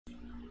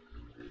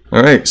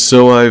Alright,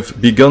 so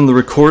I've begun the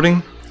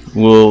recording.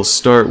 We'll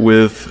start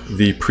with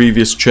the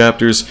previous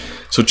chapters.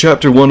 So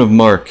chapter 1 of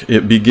Mark,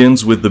 it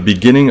begins with the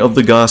beginning of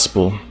the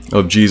gospel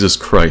of Jesus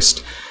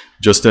Christ.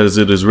 Just as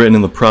it is written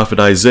in the prophet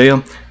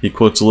Isaiah, he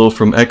quotes a little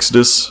from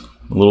Exodus,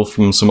 a little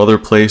from some other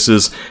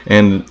places,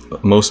 and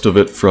most of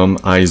it from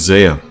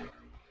Isaiah.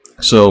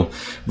 So,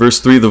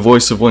 verse 3, the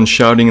voice of one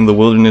shouting in the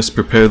wilderness,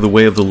 prepare the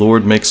way of the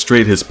Lord, make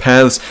straight his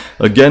paths.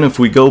 Again, if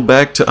we go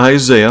back to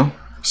Isaiah,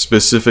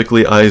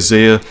 specifically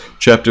Isaiah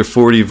chapter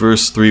 40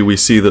 verse 3, we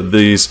see that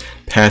these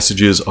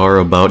passages are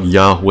about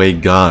Yahweh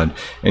God.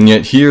 And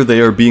yet here they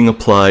are being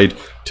applied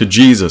to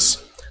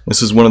Jesus.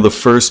 This is one of the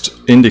first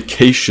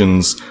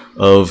indications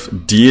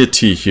of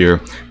deity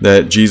here,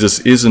 that Jesus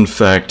is in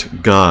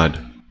fact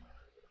God.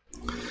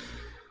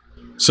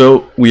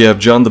 So we have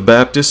John the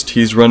Baptist.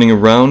 He's running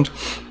around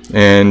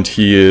and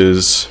he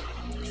is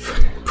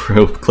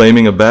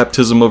proclaiming a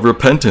baptism of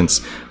repentance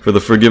for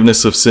the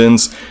forgiveness of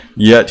sins,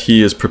 yet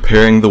he is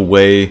preparing the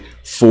way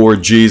for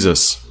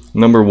Jesus.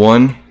 Number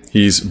one,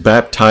 he's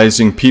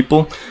baptizing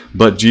people,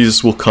 but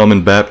Jesus will come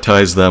and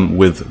baptize them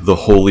with the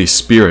Holy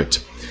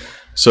Spirit.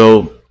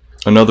 So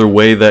another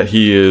way that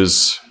he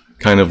is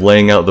kind of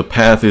laying out the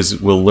path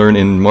is, we'll learn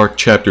in Mark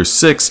chapter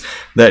 6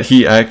 that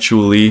he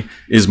actually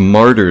is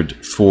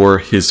martyred for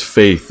his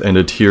faith and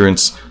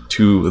adherence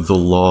to the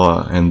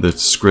law and the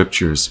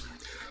scriptures.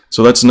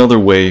 So that's another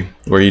way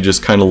where he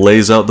just kind of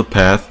lays out the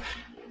path,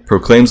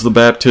 proclaims the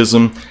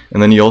baptism,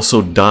 and then he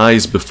also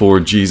dies before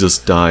Jesus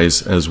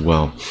dies as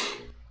well.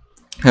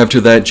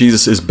 After that,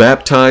 Jesus is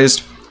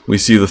baptized. We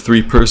see the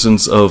three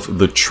persons of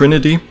the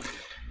Trinity.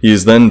 He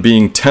is then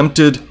being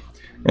tempted,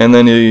 and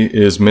then he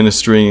is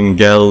ministering in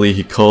Galilee.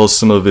 He calls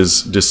some of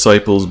his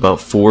disciples,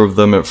 about 4 of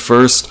them at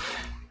first.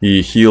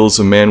 He heals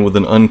a man with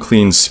an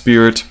unclean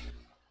spirit,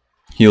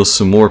 heals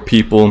some more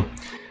people,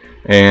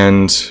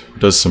 and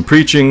does some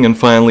preaching, and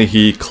finally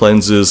he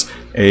cleanses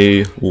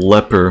a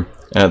leper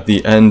at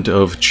the end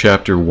of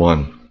chapter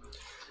 1.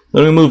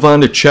 Then we move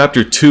on to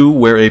chapter 2,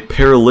 where a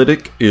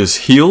paralytic is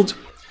healed.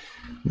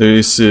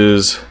 This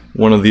is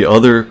one of the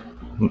other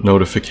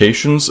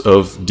notifications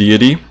of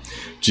deity.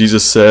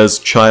 Jesus says,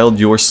 "Child,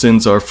 your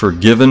sins are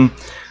forgiven."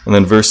 And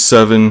then verse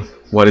 7,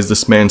 why does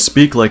this man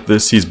speak like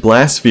this? He's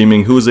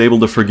blaspheming. Who is able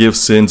to forgive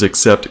sins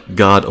except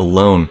God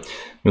alone?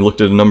 We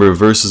looked at a number of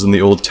verses in the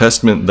Old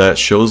Testament that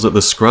shows that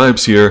the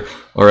scribes here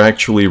are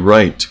actually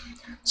right.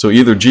 So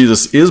either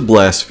Jesus is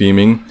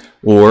blaspheming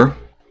or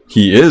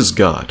he is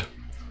God.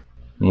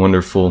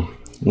 Wonderful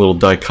little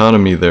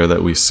dichotomy there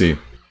that we see.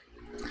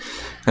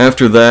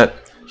 After that,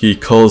 he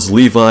calls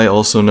Levi,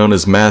 also known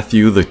as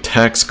Matthew, the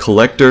tax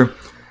collector.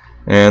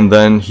 And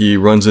then he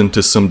runs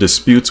into some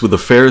disputes with the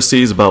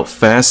Pharisees about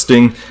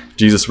fasting.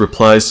 Jesus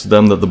replies to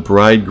them that the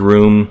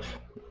bridegroom's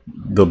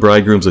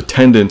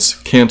attendants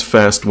can't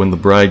fast when the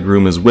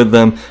bridegroom is with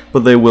them,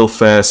 but they will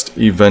fast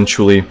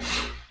eventually.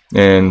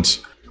 And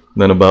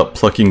then about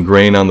plucking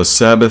grain on the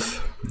Sabbath,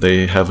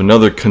 they have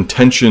another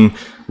contention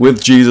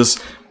with Jesus,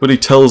 but he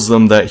tells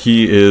them that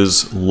he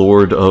is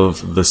Lord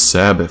of the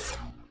Sabbath.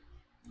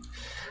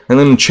 And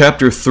then in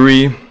chapter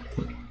 3,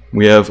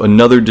 we have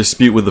another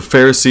dispute with the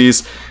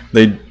Pharisees.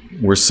 They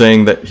were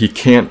saying that he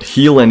can't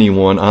heal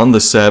anyone on the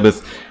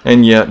Sabbath,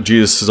 and yet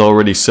Jesus has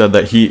already said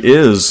that he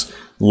is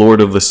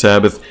Lord of the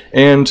Sabbath,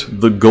 and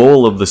the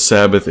goal of the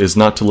Sabbath is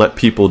not to let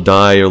people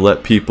die or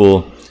let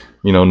people,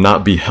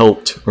 not be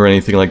helped or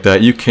anything like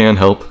that. You can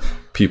help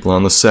people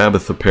on the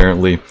Sabbath,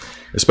 apparently,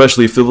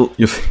 especially if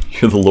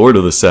you're the Lord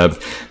of the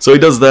Sabbath. So he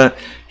does that.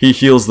 He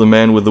heals the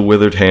man with the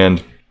withered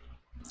hand.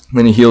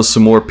 Then he heals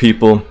some more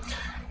people.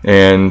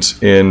 And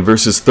in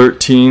verses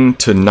 13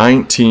 to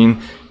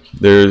 19,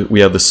 there we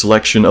have the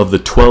selection of the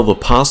 12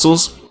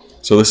 apostles.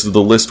 So this is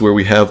the list where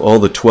we have all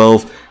the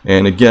 12.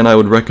 And again, I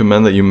would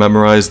recommend that you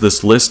memorize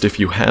this list if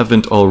you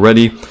haven't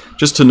already,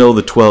 just to know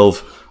the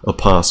 12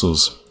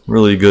 apostles.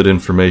 Really good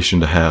information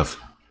to have.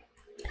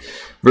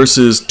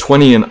 Verses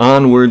 20 and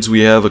onwards,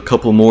 we have a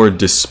couple more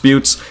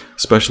disputes,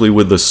 especially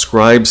with the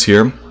scribes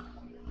here.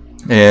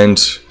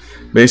 And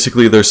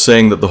basically they're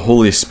saying that the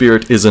Holy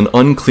Spirit is an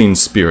unclean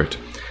spirit,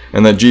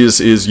 and that Jesus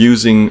is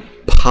using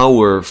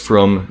power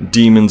from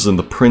demons and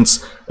the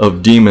prince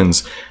of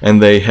demons,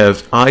 and they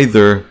have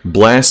either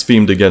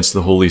blasphemed against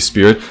the Holy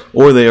Spirit,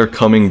 or they are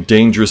coming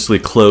dangerously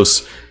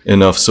close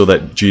enough so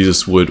that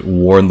Jesus would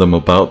warn them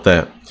about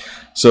that.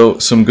 So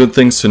some good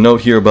things to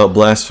note here about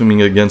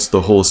blaspheming against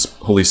the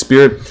Holy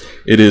Spirit.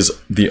 It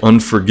is the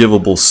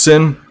unforgivable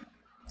sin,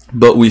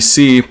 but we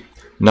see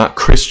not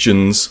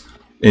Christians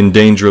in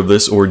danger of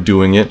this or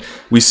doing it.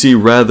 We see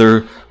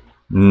rather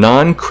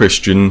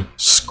non-Christian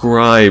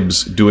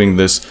scribes doing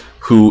this,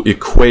 who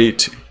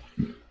equate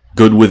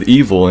good with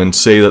evil and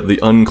say that the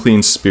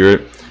unclean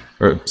spirit,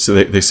 or so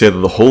they say that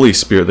the Holy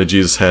Spirit that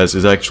Jesus has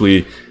is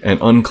actually an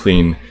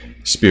unclean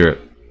spirit.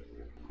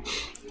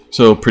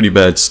 So pretty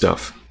bad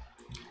stuff.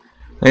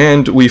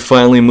 And we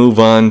finally move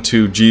on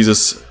to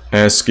Jesus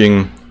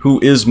asking, "Who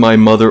is my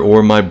mother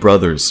or my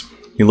brothers?"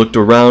 He looked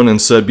around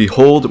and said,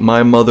 "Behold,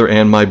 my mother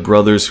and my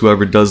brothers,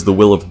 whoever does the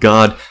will of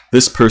God,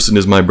 this person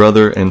is my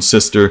brother and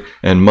sister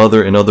and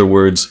mother," in other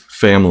words,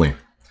 family.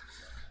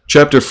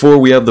 Chapter 4,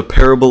 we have the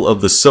parable of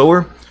the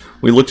sower.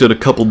 We looked at a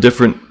couple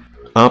different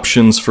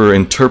options for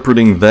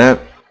interpreting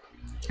that,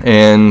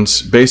 and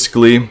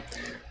basically,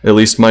 at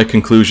least my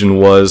conclusion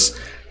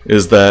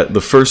is that the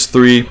first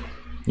three,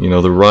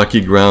 the rocky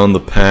ground, the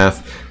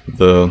path,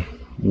 the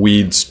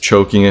weeds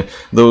choking it,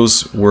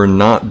 those were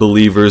not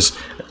believers.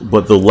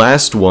 But the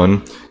last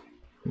one,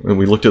 and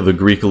we looked at the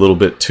Greek a little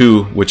bit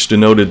too, which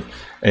denoted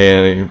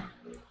an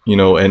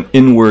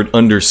inward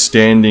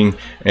understanding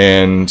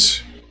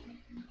and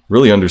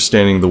really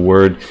understanding the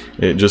word.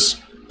 It just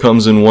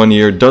comes in one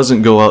ear,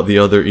 doesn't go out the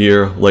other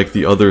ear like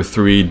the other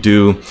three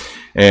do,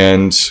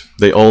 and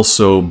they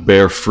also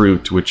bear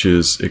fruit, which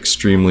is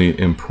extremely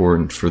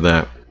important for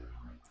that.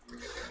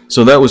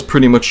 So that was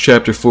pretty much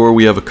chapter 4.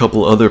 We have a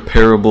couple other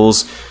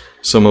parables,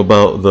 some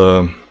about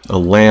a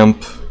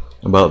lamp,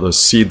 about the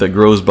seed that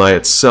grows by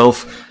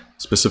itself,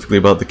 specifically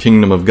about the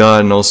kingdom of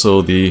God, and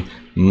also the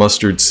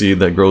mustard seed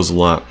that grows a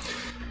lot.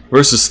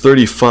 Verses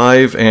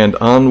 35 and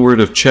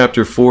onward of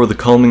chapter 4, the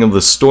calming of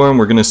the storm,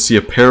 we're going to see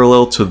a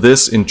parallel to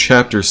this in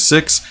chapter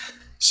 6.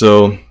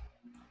 So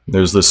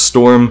there's this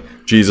storm,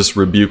 Jesus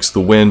rebukes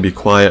the wind, "Be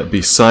quiet,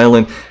 be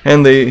silent,"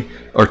 and they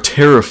are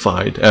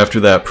terrified after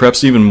that,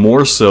 perhaps even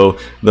more so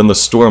than the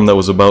storm that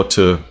was about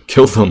to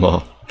kill them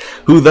all.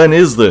 Who then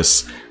is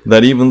this,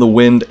 that even the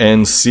wind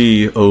and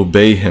sea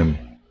obey him?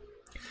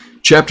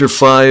 Chapter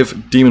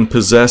 5,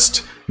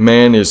 demon-possessed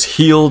man is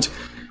healed.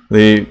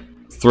 They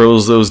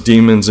throws those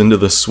demons into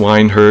the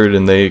swineherd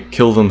and they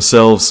kill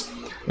themselves,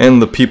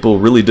 and the people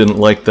really didn't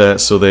like that,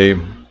 so they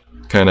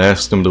kind of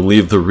asked him to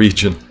leave the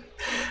region.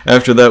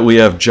 After that, we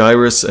have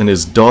Jairus and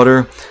his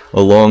daughter,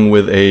 along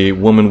with a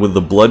woman with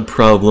the blood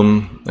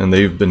problem, and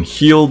they've been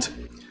healed.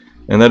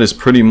 And that is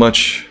pretty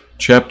much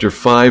chapter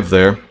 5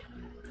 there.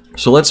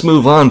 So let's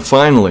move on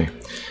finally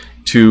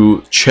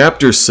to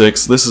chapter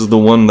 6. This is the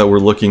one that we're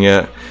looking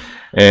at,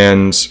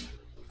 and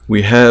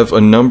we have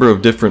a number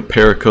of different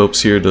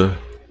pericopes here to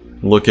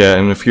look at.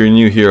 And if you're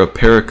new here, a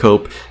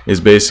pericope is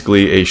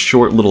basically a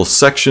short little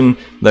section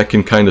that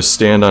can kind of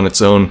stand on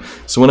its own.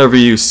 So whenever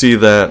you see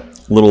that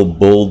little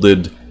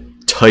bolded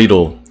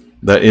title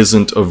that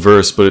isn't a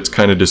verse, but it's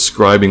kind of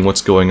describing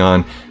what's going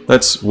on,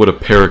 that's what a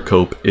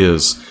pericope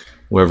is,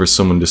 wherever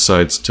someone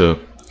decides to,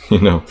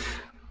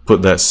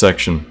 put that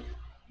section.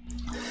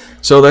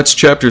 So that's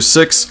chapter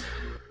 6,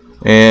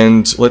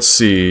 and let's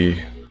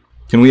see,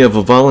 can we have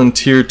a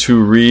volunteer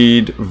to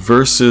read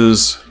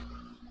verses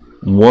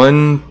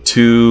 1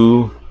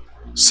 to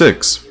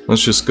 6?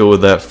 Let's just go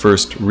with that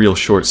first real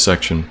short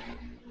section.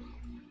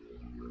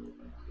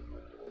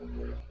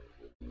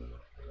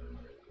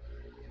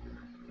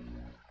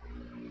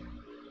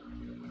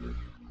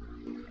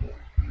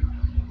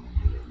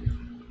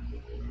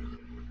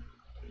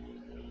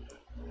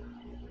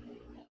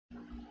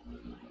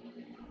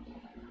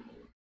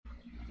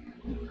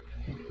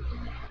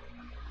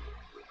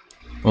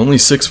 Only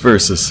 6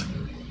 verses.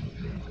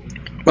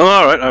 Well,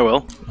 alright, I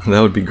will.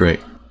 That would be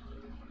great.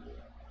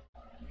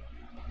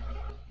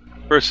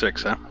 Verse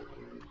 6, huh?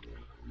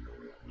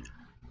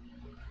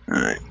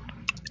 Alright.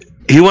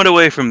 He went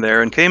away from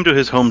there and came to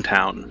his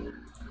hometown,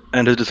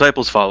 and his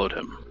disciples followed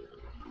him.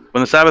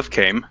 When the Sabbath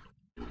came,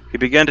 he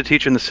began to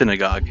teach in the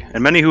synagogue,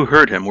 and many who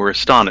heard him were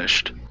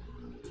astonished.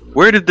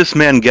 "Where did this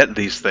man get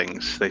these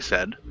things?" they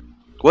said.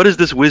 "What is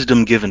this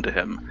wisdom given to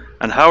him,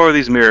 and how are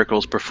these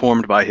miracles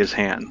performed by his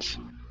hands?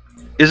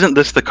 Isn't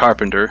this the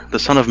carpenter, the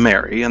son of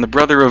Mary, and the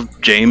brother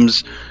of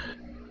James,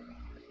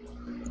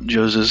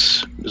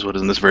 Joseph is what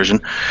is in this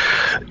version,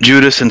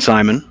 Judas and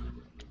Simon?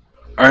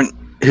 Aren't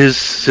his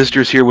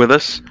sisters here with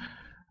us?"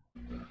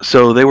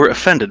 So they were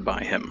offended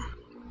by him.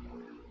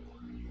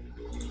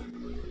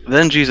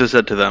 Then Jesus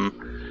said to them,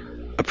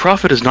 "A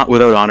prophet is not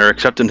without honor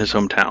except in his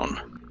hometown,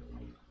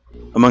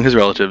 among his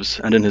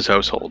relatives, and in his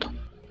household."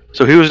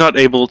 So he was not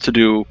able to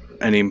do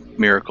any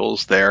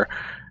miracles there,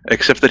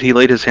 except that he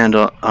laid his hand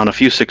on a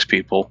few sick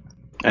people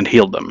and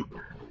healed them.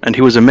 And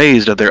he was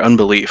amazed at their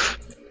unbelief.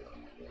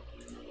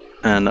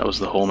 And that was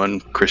the Holman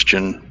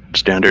Christian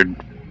Standard,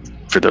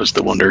 for those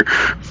that wonder.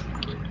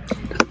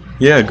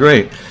 Yeah,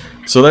 great.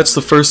 So that's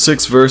the first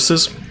 6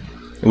 verses.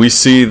 We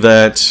see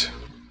that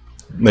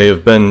they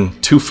have been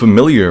too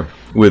familiar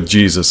with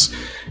Jesus.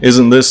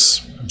 Isn't this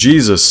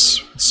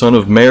Jesus, son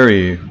of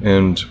Mary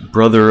and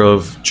brother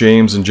of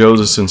James and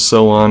Joseph and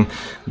so on,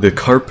 the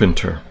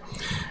carpenter?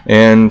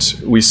 And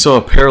we saw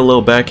a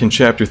parallel back in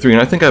chapter 3,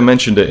 and I think I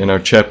mentioned it in our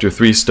chapter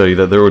 3 study,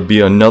 that there would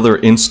be another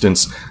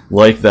instance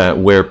like that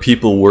where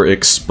people were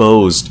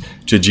exposed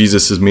to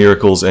Jesus'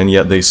 miracles and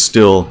yet they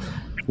still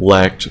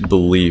lacked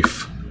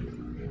belief.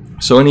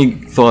 So any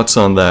thoughts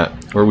on that?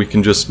 Or we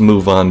can just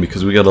move on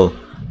because we got a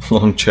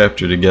long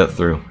chapter to get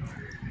through.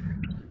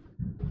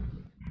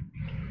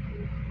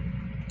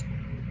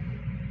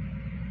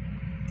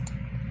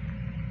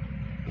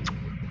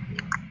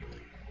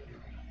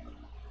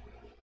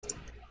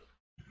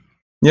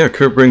 Yeah,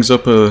 Kurt brings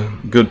up a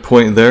good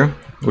point there.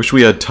 Wish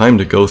we had time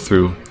to go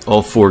through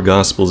all 4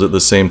 Gospels at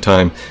the same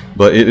time,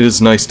 but it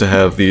is nice to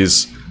have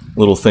these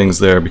little things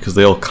there because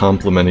they all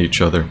complement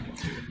each other.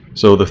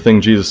 So the thing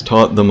Jesus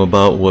taught them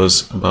about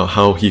was about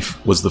how he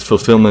was the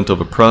fulfillment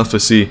of a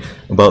prophecy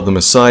about the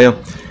Messiah.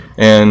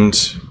 And,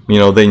 you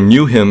know, they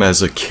knew him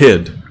as a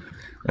kid,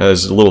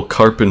 as a little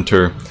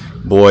carpenter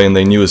boy, and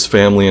they knew his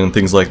family and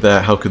things like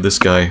that. How could this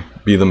guy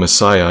be the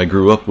Messiah? I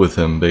grew up with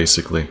him,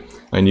 basically.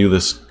 I knew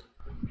this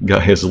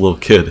guy as a little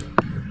kid.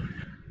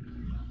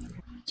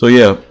 So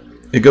yeah,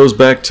 it goes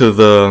back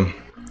to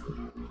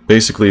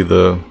basically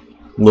the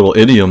little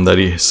idiom that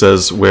he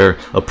says where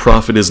a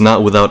prophet is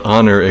not without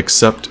honor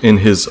except in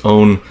his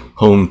own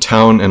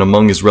hometown and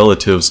among his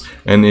relatives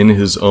and in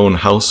his own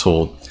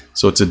household.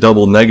 So it's a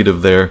double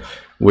negative there,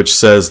 which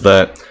says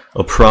that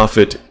a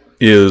prophet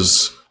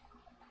is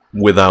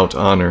without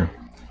honor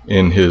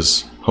in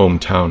his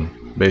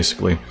hometown,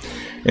 basically.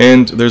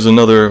 And there's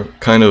another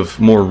kind of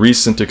more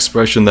recent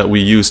expression that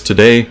we use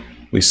today,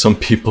 at least some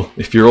people,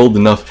 if you're old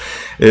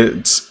enough,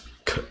 it's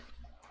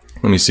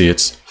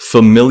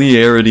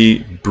familiarity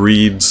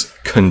breeds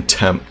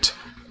contempt.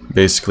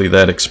 Basically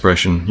that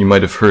expression. You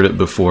might have heard it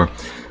before.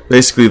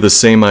 Basically the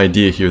same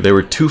idea here. They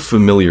were too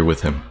familiar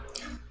with him.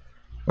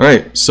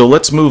 Alright, so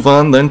let's move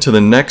on then to the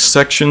next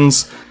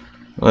sections.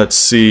 Let's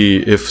see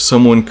if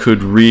someone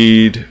could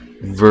read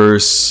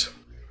verse,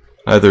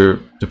 either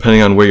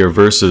depending on where your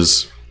verse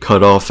is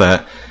cut off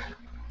at,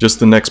 just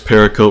the next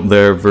pericope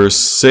there, verse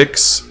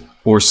 6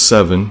 or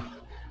 7.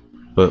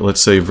 But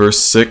let's say verse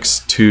 6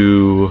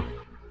 to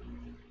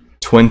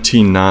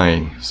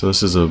 29. So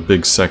this is a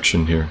big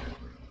section here.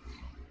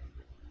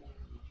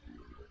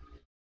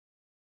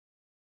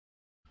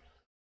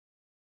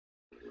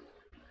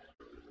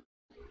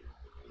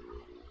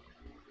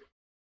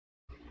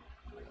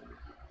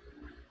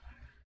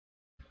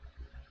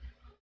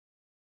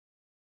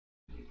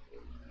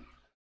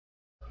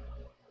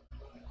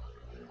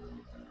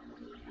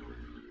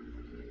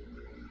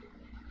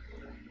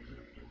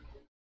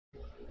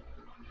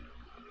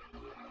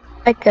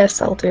 I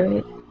guess I'll do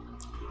it.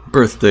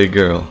 Birthday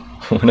girl,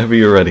 whenever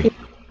you're ready.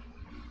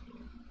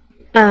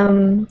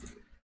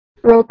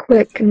 Real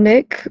quick,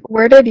 Nick,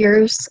 where did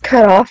yours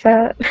cut off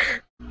at?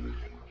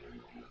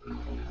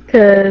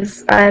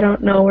 Because I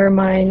don't know where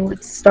mine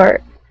would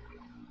start.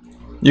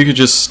 You could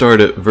just start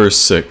at verse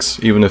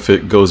 6, even if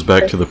it goes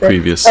back to the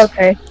previous.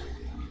 Okay.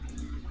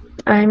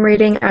 I'm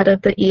reading out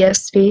of the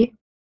ESV.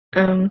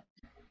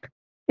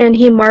 And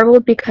he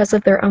marveled because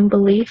of their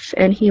unbelief,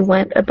 and he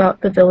went about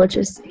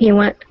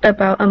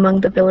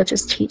among the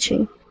villages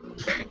teaching.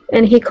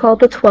 And he called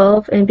the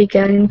 12 and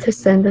began to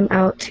send them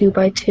out 2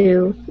 by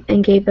 2,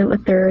 and gave them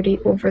authority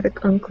over the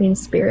unclean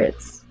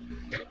spirits.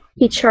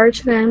 He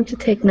charged them to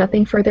take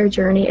nothing for their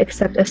journey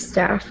except a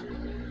staff,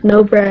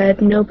 no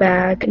bread, no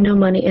bag, no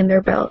money in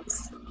their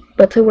belts,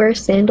 but to wear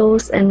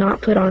sandals and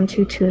not put on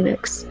 2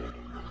 tunics.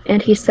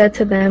 And he said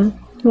to them,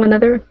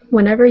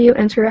 Whenever you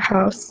enter a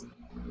house,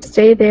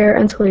 stay there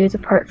until you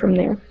depart from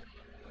there.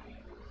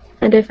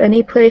 And if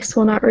any place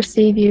will not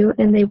receive you,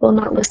 and they will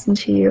not listen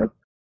to you,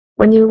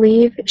 when you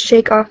leave,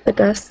 shake off the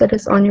dust that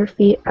is on your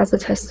feet as a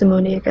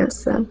testimony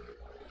against them.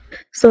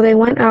 So they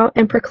went out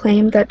and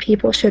proclaimed that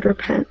people should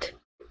repent.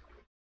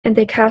 And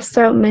they cast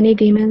out many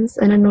demons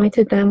and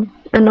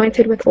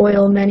anointed with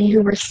oil many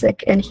who were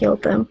sick, and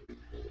healed them.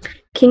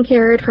 King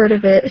Herod heard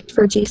of it,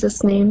 for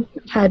Jesus' name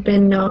had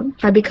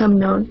become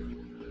known.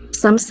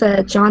 Some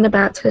said John the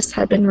Baptist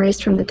had been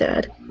raised from the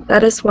dead.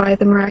 That is why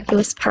the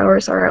miraculous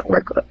powers are at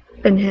work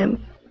in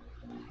him.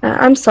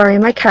 I'm sorry,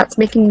 my cat's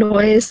making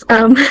noise.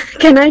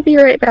 Can I be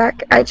right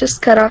back? I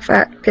just cut off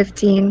at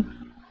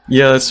 15.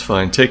 Yeah, that's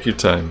fine. Take your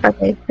time.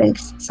 Okay,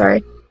 thanks.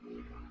 Sorry.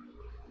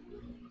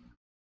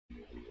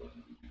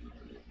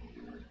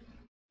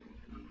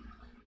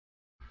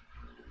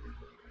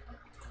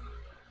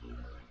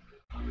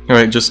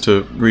 Alright, just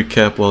to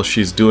recap while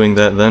she's doing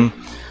that then.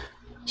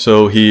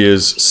 So he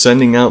is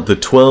sending out the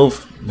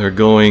 12. They're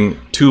going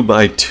 2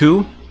 by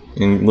 2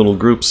 in little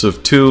groups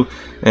of 2,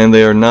 and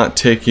they are not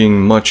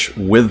taking much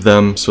with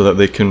them so that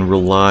they can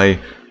rely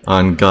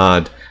on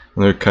God.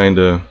 And they're kind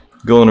of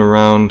going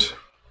around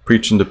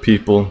preaching to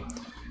people,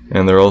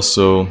 and they're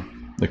also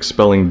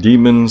expelling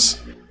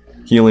demons,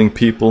 healing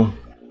people,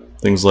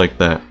 things like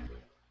that.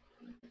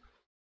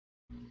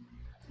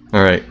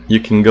 Alright, you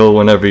can go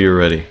whenever you're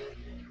ready.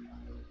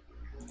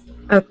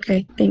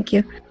 Okay, thank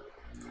you.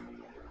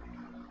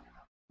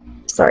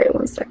 Sorry,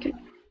 1 second.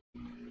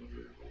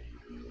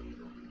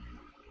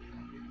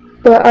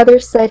 But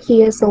others said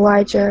he is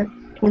Elijah,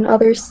 and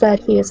others said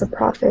he is a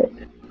prophet,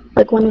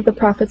 like one of the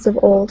prophets of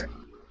old.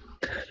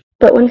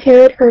 But when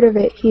Herod heard of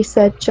it, he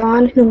said,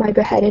 John, whom I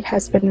beheaded,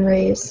 has been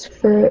raised.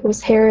 For it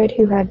was Herod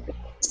who had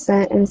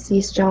sent and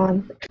seized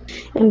John,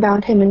 and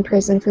bound him in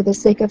prison for the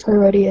sake of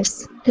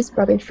Herodias, his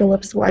brother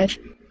Philip's wife,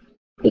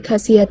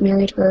 because he had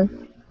married her.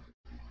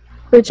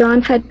 For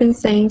John had been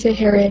saying to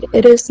Herod,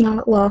 It is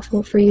not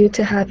lawful for you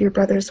to have your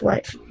brother's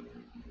wife.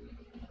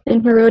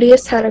 And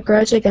Herodias had a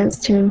grudge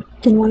against him,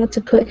 and wanted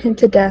to put him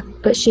to death,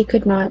 but she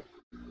could not,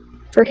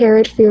 for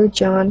Herod feared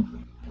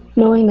John.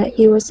 knowing that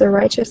he was a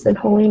righteous and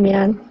holy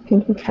man,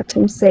 and he kept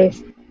him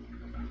safe.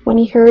 When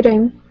he heard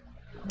him,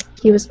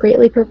 he was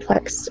greatly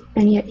perplexed,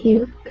 and yet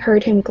he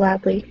heard him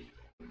gladly.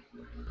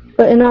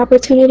 But an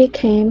opportunity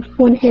came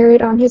when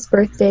Herod on his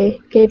birthday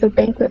gave a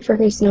banquet for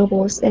his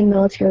nobles and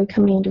military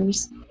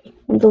commanders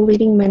and the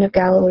leading men of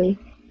Galilee.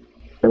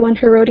 But when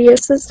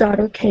Herodias'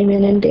 daughter came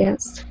in and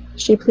danced,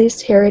 she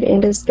pleased Herod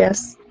and his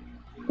guests.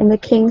 And the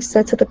king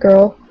said to the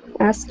girl,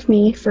 "Ask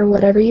me for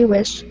whatever you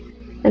wish,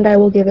 and I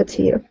will give it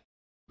to you."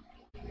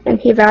 And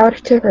he vowed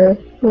to her,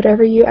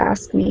 "Whatever you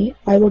ask me,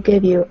 I will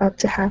give you up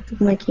to half of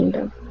my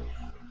kingdom."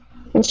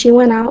 And she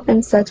went out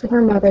and said to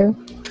her mother,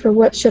 "For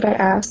what should I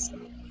ask?"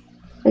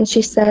 And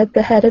she said,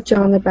 "The head of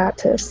John the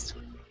Baptist."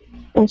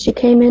 And she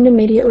came in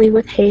immediately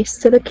with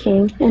haste to the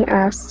king and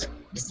asked,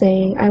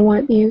 saying, "I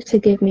want you to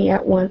give me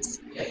at once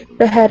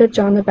the head of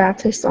John the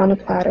Baptist on a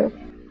platter."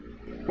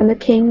 And the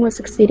king was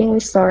exceedingly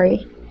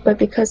sorry, but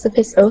because of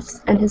his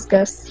oaths and his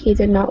guests, he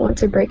did not want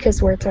to break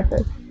his word to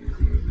her.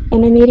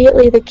 And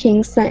immediately the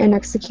king sent an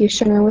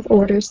executioner with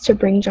orders to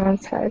bring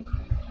John's head.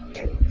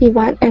 He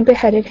went and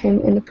beheaded him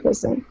in the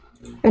prison,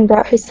 and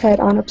brought his head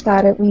on a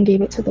platter and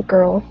gave it to the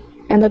girl,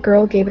 and the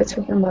girl gave it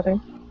to her mother.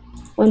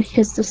 When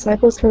his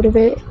disciples heard of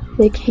it,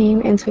 they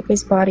came and took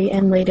his body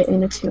and laid it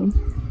in a tomb.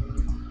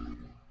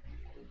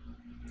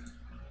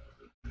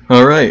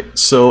 Alright,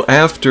 so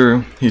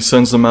after he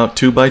sends them out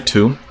 2 by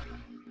 2,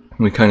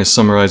 we kind of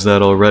summarized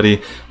that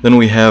already, then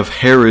we have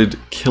Herod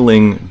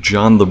killing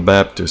John the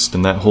Baptist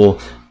and that whole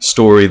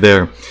story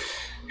there.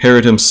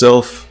 Herod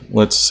himself,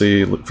 let's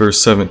see,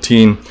 verse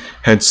 17,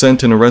 had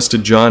sent and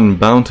arrested John and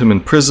bound him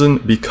in prison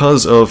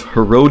because of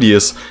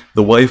Herodias,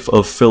 the wife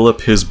of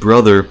Philip his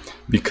brother,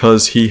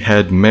 because he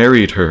had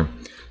married her.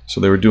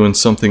 So they were doing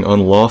something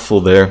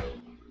unlawful there.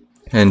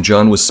 And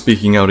John was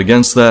speaking out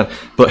against that,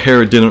 but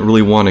Herod didn't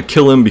really want to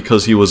kill him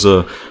because he was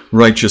a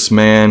righteous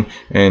man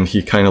and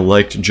he kind of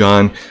liked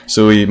John.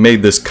 So he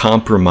made this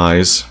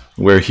compromise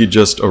where he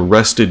just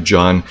arrested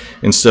John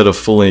instead of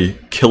fully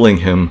killing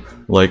him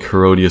like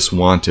Herodias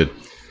wanted.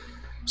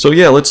 So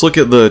yeah, let's look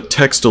at the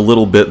text a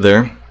little bit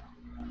there.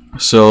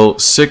 So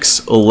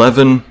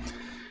 6:11,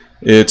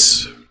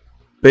 it's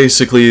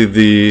basically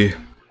the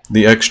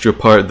extra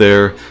part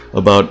there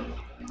about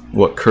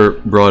what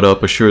Kurt brought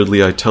up.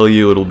 "Assuredly I tell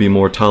you, it'll be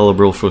more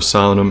tolerable for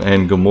Sodom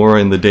and Gomorrah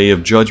in the day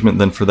of judgment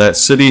than for that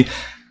city."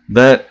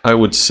 That, I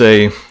would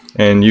say,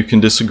 and you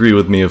can disagree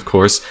with me of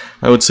course,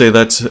 I would say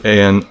that's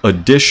an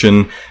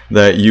addition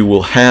that you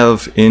will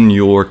have in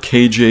your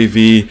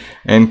KJV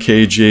and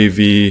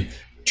KJV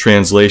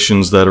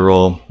translations that are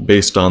all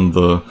based on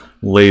the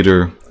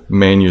later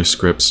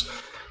manuscripts.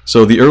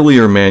 So the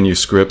earlier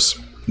manuscripts,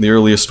 the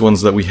earliest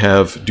ones that we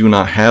have, do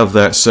not have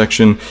that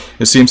section.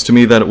 It seems to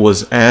me that it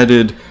was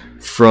added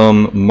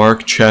from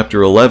Mark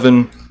chapter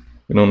 11.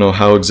 We don't know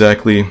how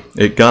exactly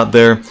it got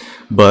there,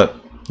 but,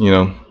 you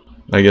know,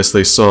 I guess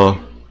they saw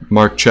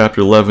Mark chapter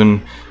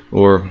 11,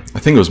 or I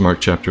think it was Mark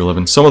chapter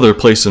 11, some other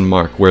place in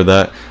Mark where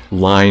that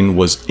line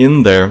was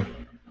in there,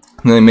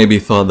 and they maybe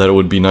thought that it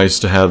would be nice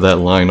to have that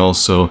line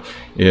also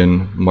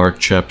in Mark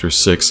chapter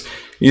 6.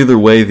 Either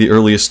way, the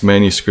earliest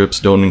manuscripts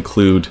don't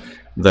include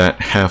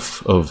that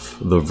half of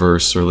the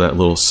verse or that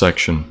little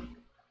section.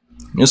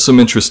 Just some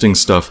interesting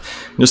stuff.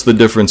 Just the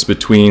difference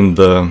between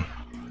the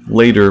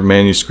later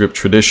manuscript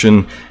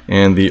tradition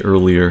and the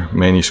earlier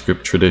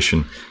manuscript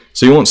tradition.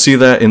 So you won't see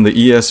that in the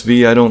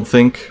ESV, I don't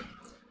think.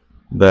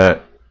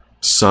 That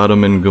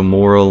Sodom and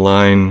Gomorrah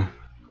line.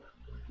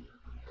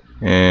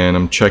 And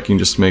I'm checking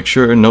just to make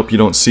sure. Nope, you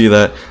don't see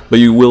that. But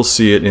you will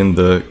see it in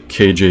the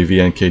KJV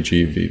and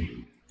KJV.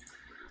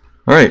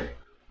 Alright.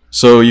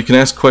 So you can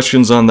ask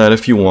questions on that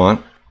if you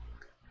want,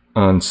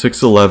 on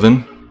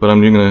 6:11, but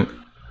I'm going to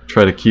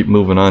try to keep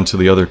moving on to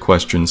the other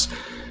questions.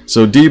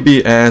 So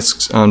DB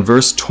asks on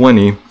verse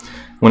 20,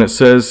 when it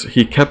says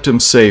he kept him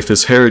safe,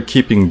 is Herod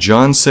keeping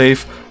John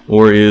safe,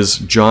 or is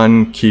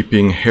John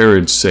keeping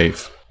Herod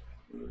safe?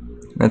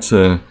 That's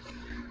an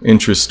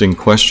interesting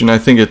question. I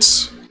think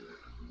it's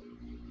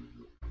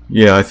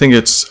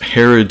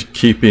Herod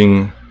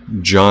keeping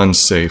John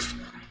safe,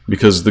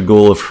 because the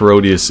goal of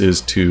Herodias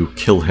is to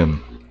kill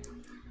him.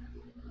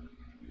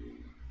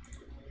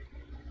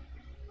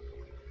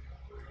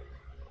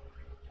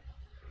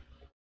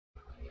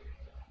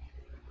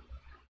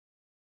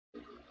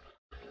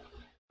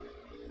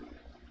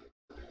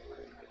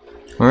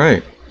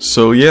 Alright,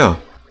 so yeah,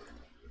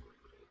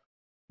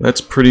 that's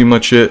pretty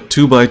much it,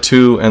 2 by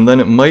 2, and then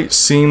it might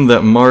seem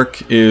that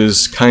Mark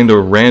is kind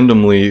of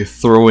randomly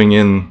throwing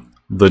in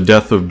the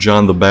death of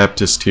John the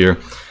Baptist here,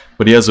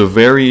 but he has a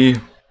very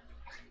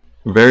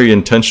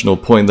intentional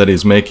point that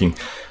he's making.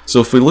 So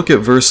if we look at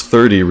verse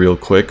 30 real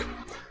quick,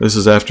 this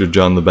is after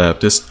John the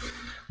Baptist,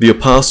 the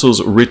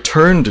apostles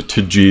returned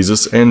to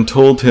Jesus and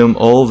told him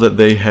all that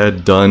they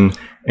had done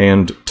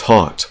and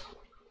taught.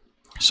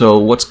 So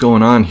what's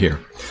going on here?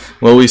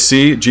 Well, we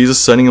see Jesus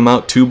sending them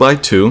out 2 by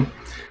 2,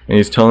 and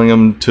he's telling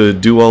them to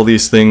do all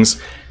these things,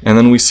 and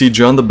then we see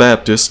John the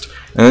Baptist,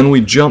 and then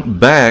we jump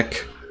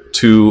back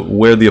to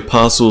where the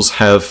apostles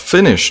have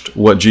finished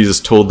what Jesus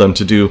told them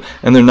to do,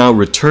 and they're now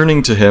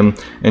returning to him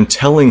and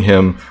telling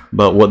him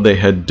about what they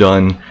had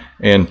done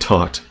and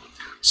taught.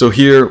 So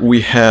here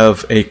we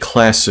have a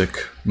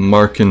classic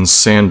Markan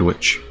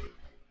sandwich.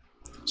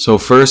 So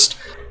first,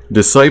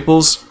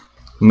 disciples,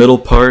 middle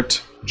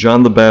part,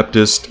 John the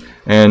Baptist,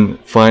 and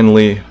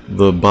finally,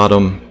 the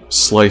bottom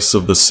slice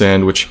of the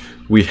sandwich,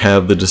 we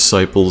have the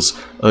disciples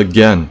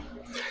again.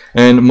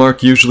 And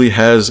Mark usually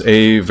has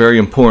a very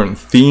important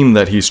theme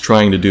that he's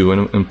trying to do,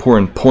 an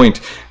important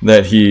point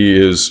that he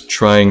is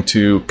trying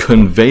to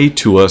convey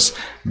to us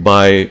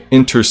by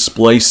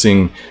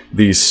intersplicing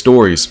these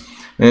stories.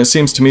 And it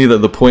seems to me that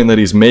the point that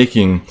he's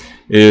making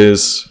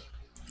is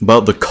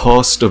about the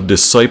cost of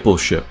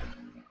discipleship.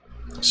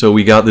 So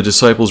we got the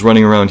disciples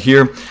running around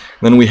here.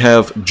 Then we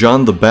have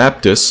John the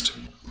Baptist,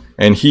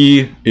 and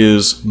he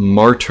is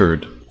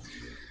martyred.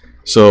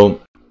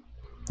 So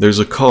there's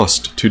a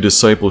cost to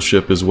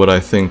discipleship is what I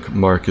think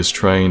Mark is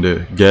trying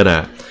to get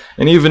at.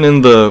 And even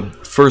in the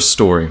first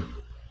story,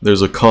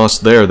 there's a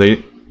cost there.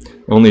 They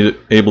only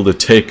able to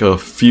take a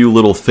few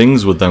little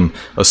things with them.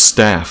 A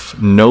staff,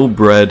 no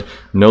bread,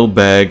 no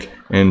bag,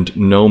 and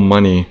no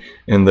money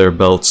in their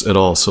belts at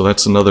all. So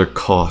that's another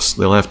cost.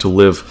 They'll have to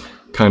live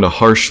kind of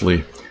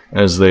harshly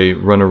as they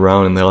run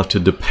around, and they'll have to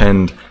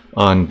depend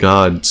on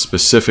God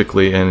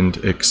specifically and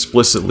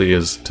explicitly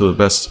as to the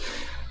best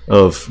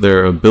of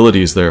their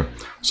abilities there.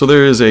 So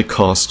there is a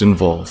cost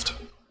involved.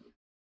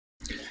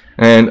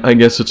 And I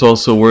guess it's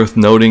also worth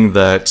noting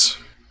that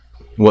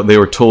what they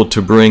were told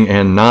to bring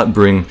and not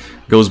bring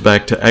goes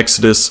back to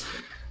Exodus,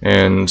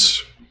 and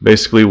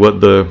basically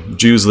what the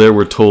Jews there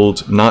were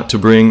told not to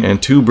bring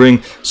and to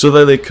bring so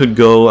that they could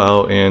go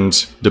out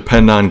and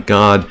depend on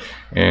God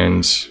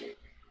and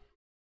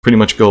pretty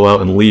much go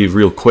out and leave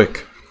real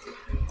quick.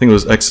 I think it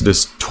was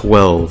Exodus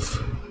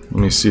 12.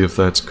 Let me see if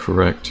that's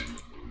correct.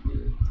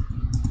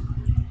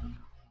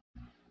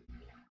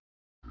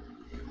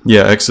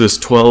 Yeah, Exodus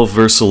 12,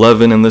 verse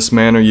 11, "In this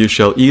manner you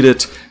shall eat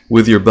it,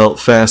 with your belt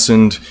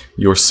fastened,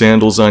 your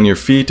sandals on your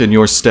feet, and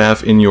your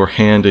staff in your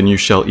hand, and you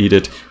shall eat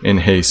it in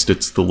haste."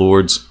 It's the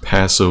Lord's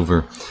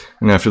Passover.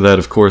 And after that,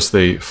 of course,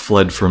 they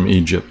fled from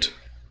Egypt.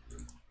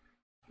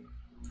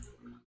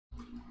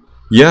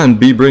 Yeah, and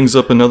B brings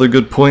up another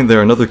good point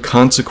there. Another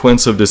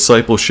consequence of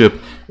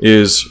discipleship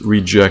is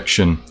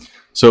rejection.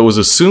 So it was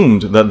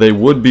assumed that they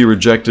would be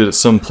rejected at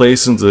some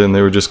places, and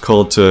they were just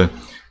called to,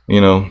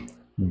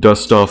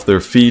 dust off their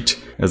feet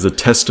as a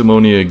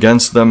testimony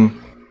against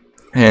them.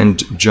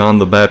 And John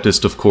the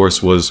Baptist, of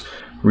course, was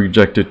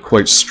rejected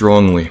quite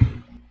strongly.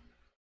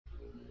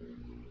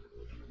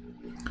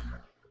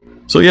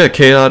 So yeah,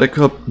 chaotic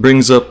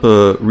brings up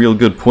a real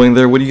good point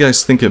there. What do you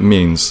guys think it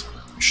means?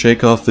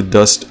 Shake off the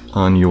dust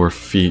on your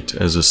feet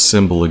as a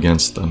symbol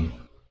against them.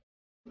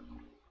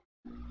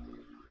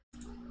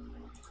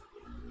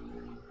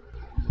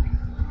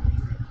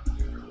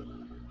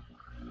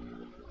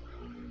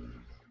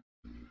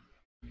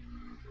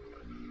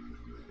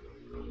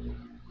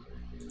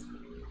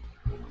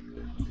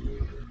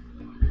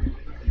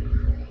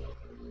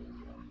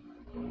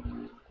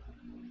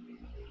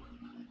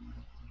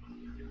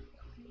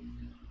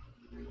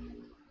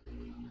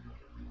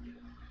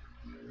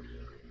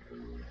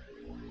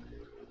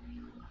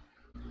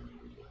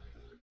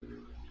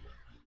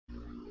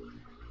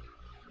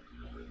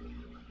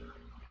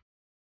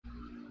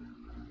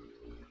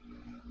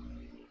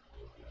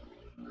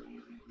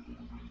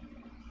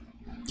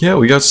 Yeah,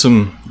 we got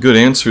some good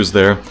answers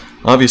there.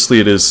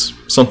 Obviously it is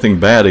something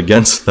bad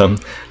against them,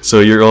 so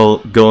you're all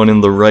going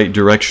in the right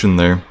direction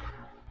there.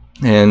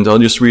 And I'll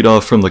just read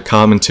off from the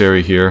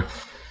commentary here.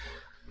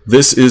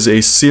 "This is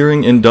a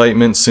searing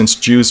indictment, since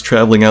Jews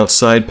traveling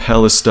outside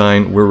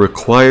Palestine were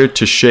required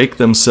to shake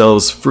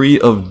themselves free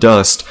of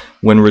dust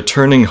when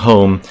returning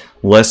home,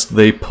 lest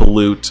they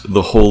pollute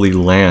the Holy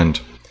Land."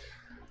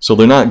 So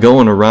they're not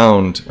going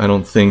around, I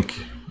don't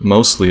think,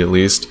 mostly at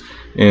least,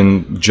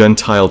 in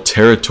Gentile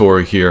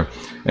territory here,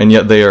 and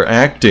yet they are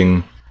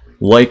acting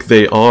like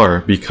they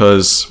are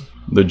because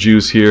the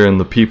Jews here and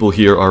the people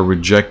here are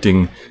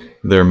rejecting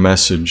their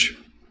message.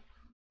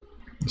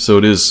 So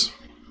it is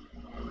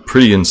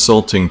pretty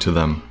insulting to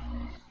them.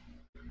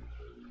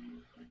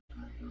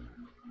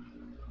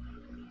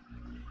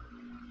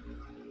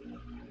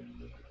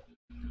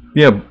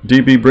 Yeah,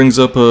 DB brings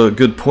up a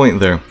good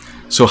point there.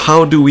 So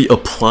how do we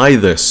apply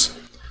this?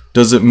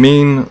 Does it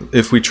mean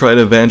if we try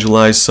to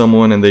evangelize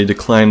someone and they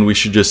decline, we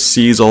should just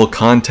seize all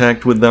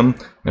contact with them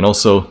and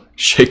also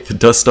shake the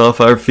dust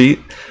off our feet?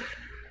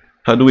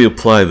 How do we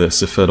apply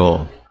this, if at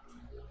all?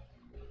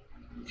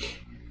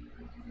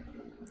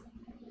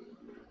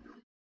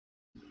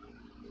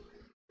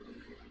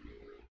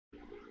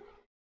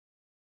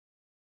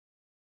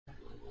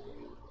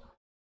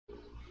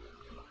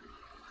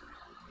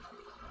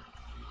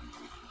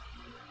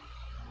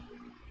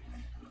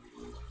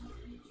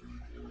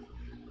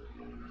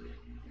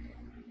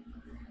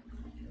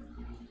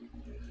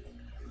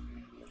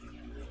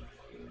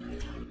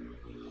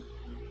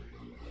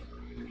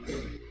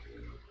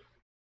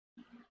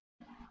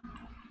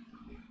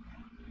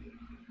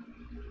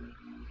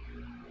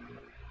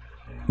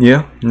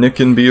 Yeah,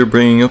 Nick and B are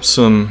bringing up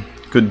some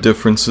good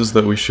differences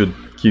that we should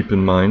keep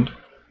in mind.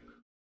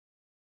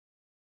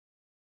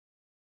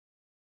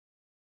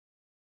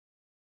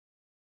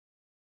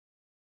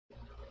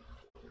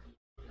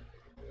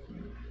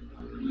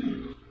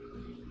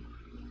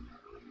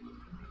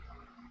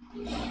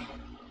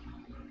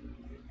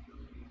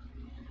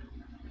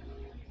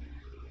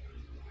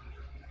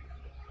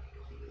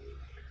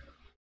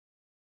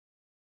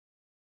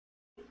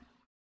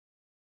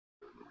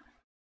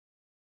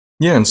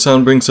 Yeah, and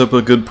Sound brings up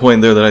a good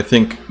point there that I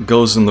think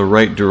goes in the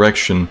right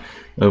direction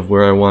of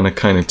where I want to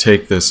kind of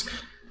take this.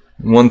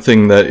 One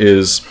thing that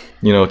is,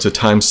 it's a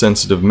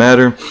time-sensitive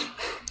matter.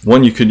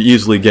 One, you could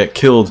easily get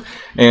killed.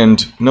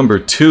 And number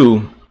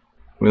two,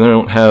 we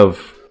don't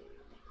have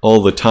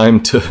all the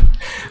time to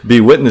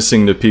be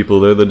witnessing to people.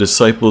 They're the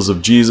disciples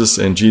of Jesus,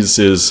 and Jesus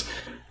is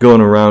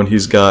going around.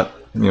 He's got,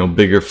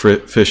 bigger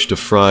fish to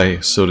fry,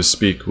 so to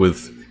speak,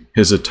 with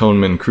his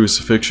atonement and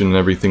crucifixion and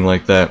everything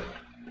like that.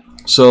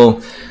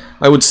 So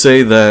I would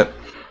say that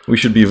we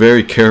should be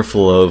very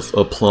careful of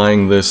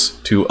applying this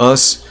to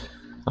us,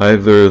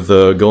 either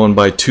the going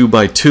by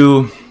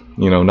two,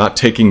 not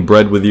taking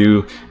bread with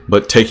you,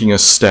 but taking a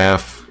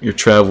staff, your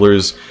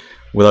travelers,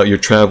 without your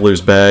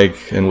traveler's bag,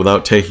 and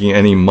without taking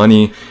any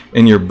money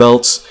in your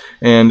belts.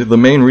 And the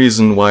main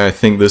reason why I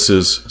think this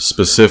is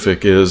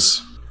specific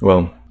is,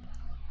 well,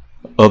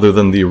 other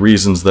than the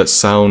reasons that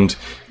Sound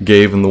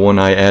gave and the one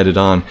I added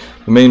on,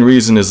 the main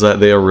reason is that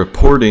they are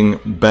reporting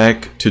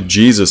back to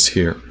Jesus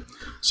here.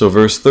 So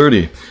verse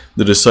 30,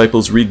 the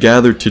disciples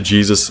regathered to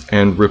Jesus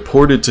and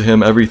reported to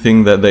him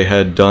everything that they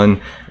had done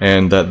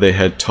and that they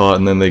had taught,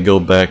 and then they go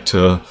back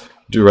to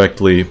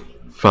directly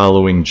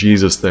following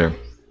Jesus there.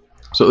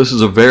 So this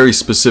is a very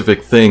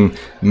specific thing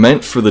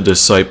meant for the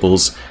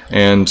disciples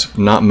and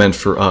not meant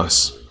for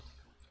us.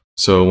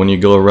 So when you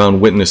go around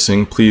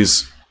witnessing,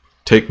 please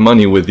take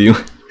money with you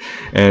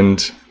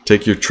and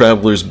take your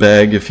traveler's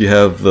bag if you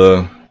have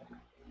the,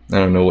 I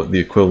don't know what the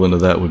equivalent of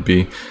that would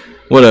be,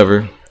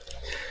 whatever.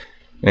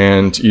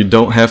 And you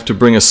don't have to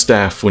bring a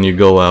staff when you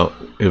go out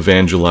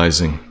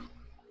evangelizing.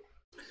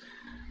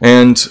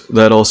 And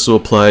that also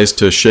applies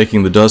to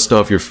shaking the dust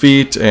off your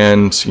feet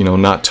and,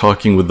 not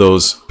talking with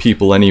those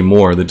people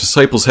anymore. The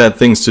disciples had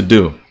things to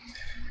do.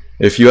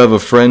 If you have a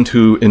friend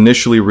who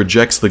initially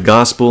rejects the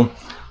gospel,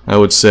 I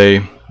would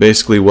say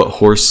basically what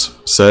Horse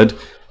said,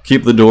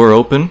 keep the door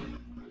open.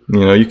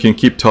 You can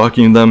keep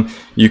talking to them.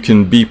 You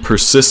can be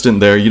persistent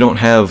there. You don't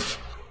have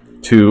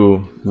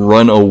to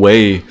run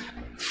away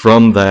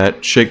from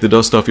that, shake the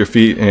dust off your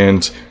feet,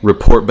 and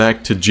report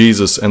back to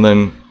Jesus and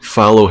then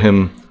follow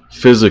him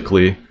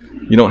physically.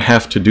 You don't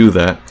have to do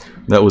that.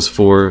 That was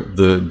for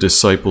the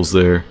disciples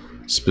there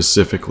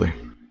specifically.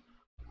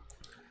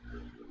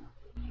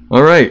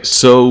 Alright,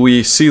 so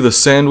we see the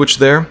sandwich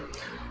there.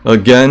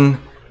 Again,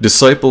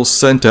 disciples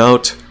sent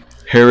out.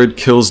 Herod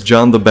kills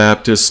John the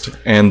Baptist,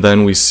 and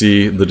then we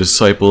see the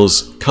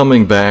disciples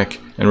coming back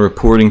and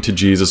reporting to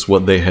Jesus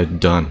what they had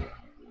done.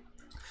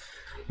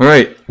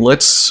 Alright,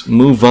 let's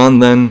move on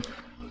then.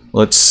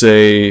 Let's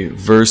say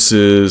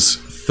verses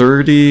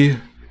 30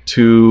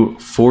 to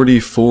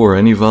 44.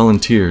 Any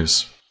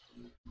volunteers?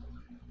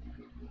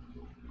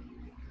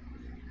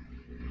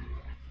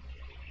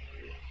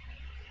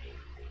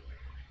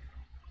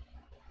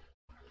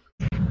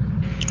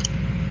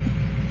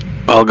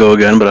 I'll go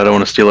again, but I don't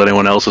want to steal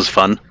anyone else's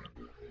fun.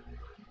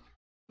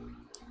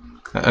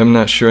 I'm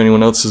not sure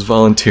anyone else is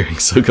volunteering,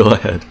 so go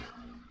ahead.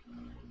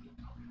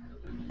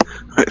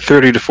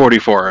 30 to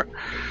 44.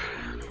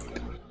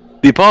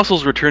 The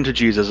apostles returned to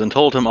Jesus and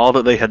told him all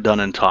that they had done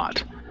and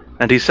taught.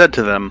 And he said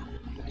to them,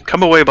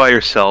 "Come away by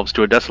yourselves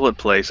to a desolate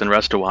place and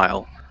rest a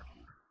while."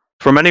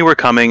 For many were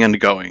coming and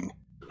going,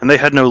 and they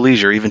had no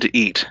leisure even to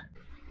eat.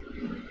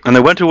 And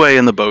they went away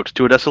in the boat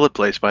to a desolate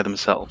place by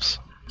themselves.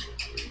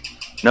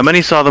 Now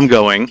many saw them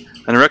going,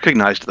 and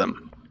recognized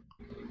them.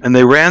 And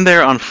they ran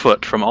there on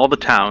foot from all the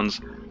towns,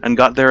 and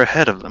got there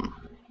ahead of them.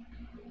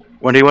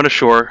 When he went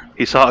ashore,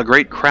 he saw a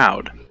great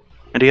crowd,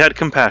 and he had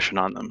compassion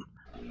on them,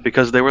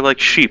 because they were like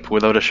sheep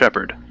without a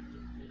shepherd.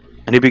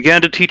 And he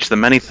began to teach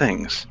them many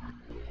things.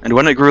 And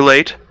when it grew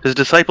late, his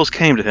disciples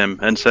came to him,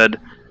 and said,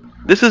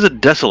 "This is a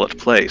desolate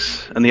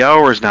place, and the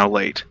hour is now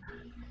late.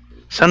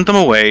 Send them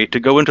away to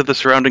go into the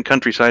surrounding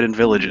countryside and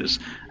villages,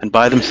 and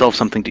buy themselves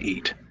something to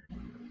eat."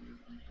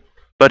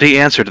 But he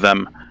answered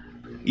them,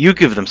 "You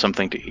give them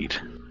something to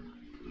eat."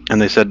 And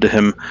they said to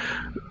him,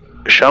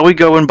 "Shall we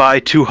go and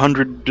buy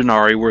 200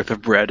 denarii worth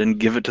of bread and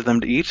give it to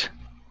them to eat?"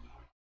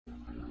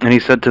 And he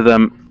said to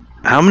them,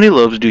 "How many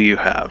loaves do you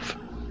have?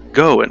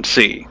 Go and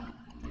see."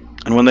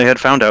 And when they had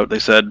found out, they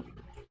said,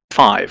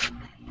 5,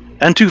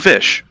 and 2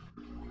 fish.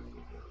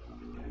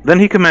 Then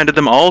he commanded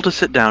them all to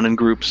sit down in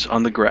groups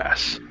on the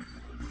grass.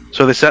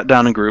 So they sat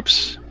down in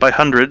groups, by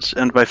hundreds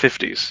and by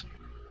 50s.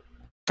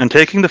 And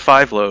taking the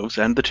 5 loaves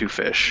and the 2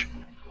 fish,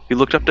 he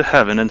looked up to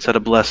heaven and said a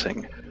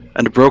blessing,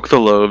 and broke the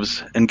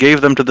loaves, and gave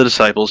them to the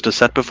disciples to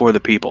set before the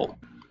people.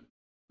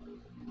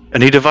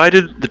 And he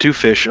divided the 2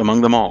 fish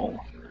among them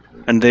all,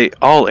 and they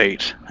all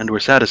ate and were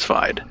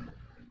satisfied.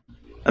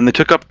 And they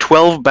took up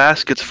 12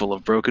 baskets full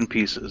of broken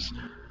pieces,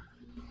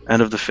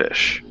 and of the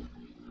fish.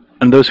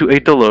 And those who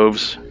ate the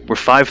loaves were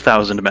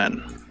 5,000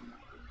 men.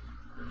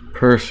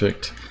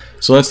 Perfect.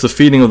 So that's the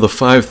feeding of the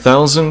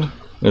 5,000.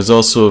 There's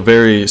also a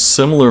very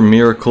similar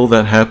miracle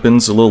that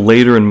happens a little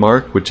later in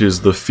Mark, which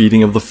is the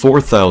feeding of the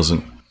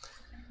 4,000.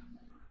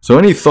 So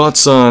any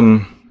thoughts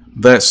on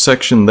that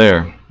section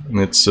there?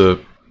 It's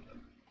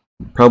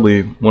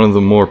probably one of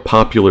the more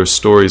popular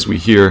stories we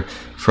hear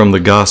from the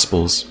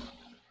Gospels.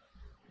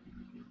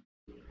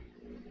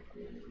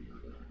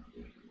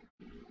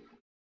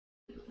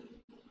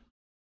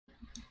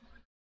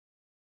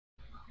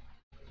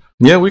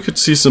 Yeah, we could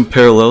see some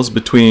parallels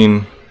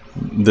between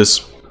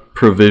this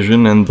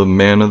provision and the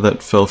manna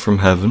that fell from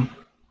heaven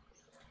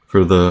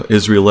for the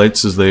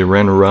Israelites as they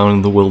ran around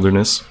in the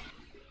wilderness.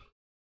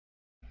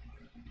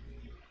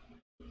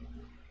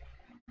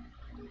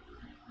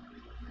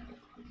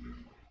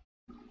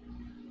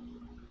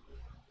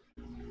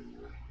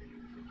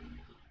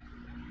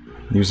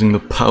 Using the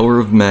power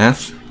of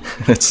math.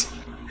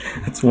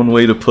 That's one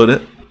way to put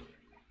it.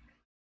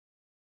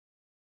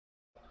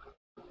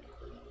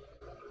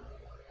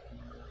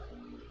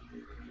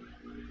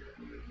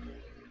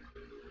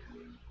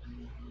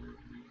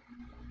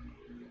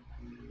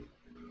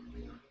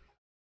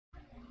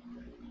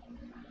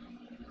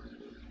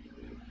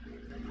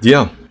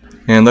 Yeah,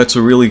 and that's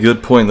a really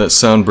good point that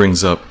Sound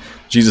brings up.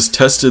 Jesus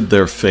tested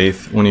their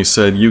faith when he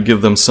said, you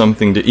give them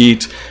something to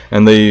eat,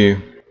 and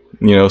they,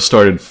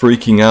 started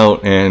freaking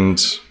out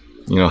and,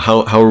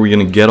 how are we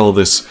going to get all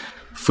this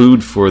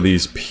food for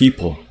these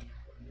people?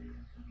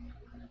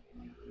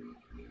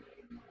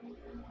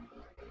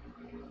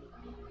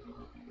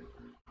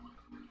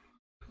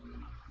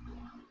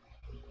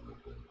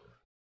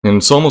 And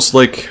it's almost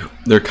like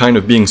they're kind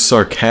of being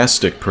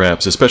sarcastic,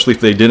 perhaps, especially if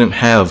they didn't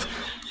have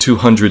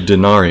 200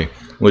 denarii,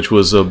 which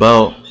was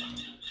about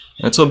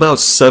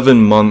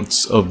 7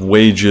 months of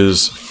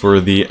wages for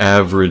the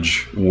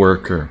average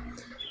worker.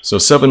 So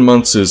 7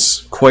 months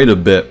is quite a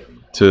bit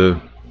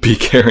to be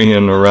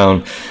carrying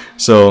around.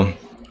 So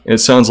it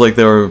sounds like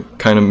they were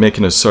kind of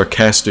making a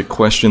sarcastic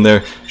question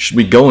there. Should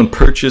we go and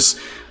purchase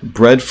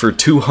bread for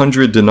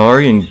 200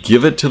 denarii and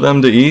give it to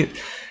them to eat?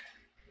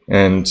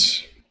 And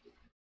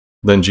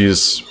then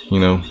Jesus,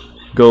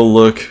 go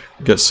look,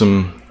 get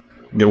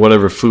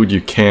whatever food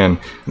you can.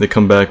 They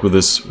come back with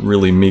this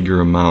really meager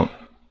amount.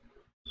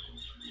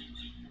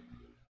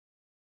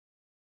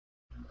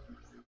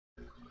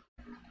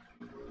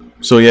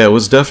 So yeah, it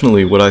was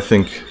definitely what I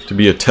think to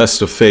be a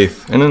test of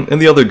faith. And in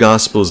the other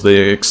Gospels,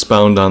 they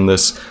expound on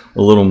this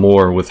a little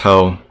more with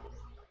how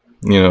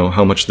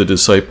much the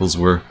disciples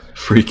were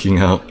freaking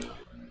out.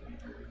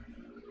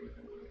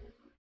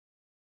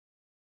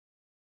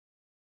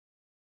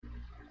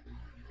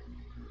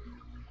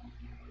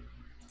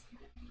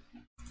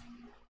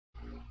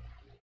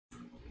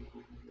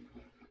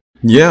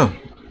 Yeah,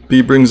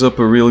 B brings up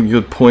a really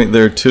good point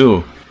there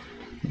too.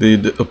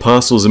 The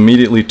apostles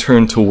immediately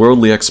turn to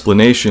worldly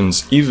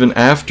explanations even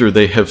after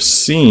they have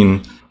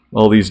seen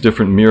all these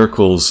different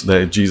miracles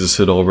that Jesus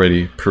had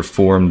already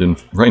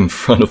performed right in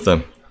front of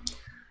them.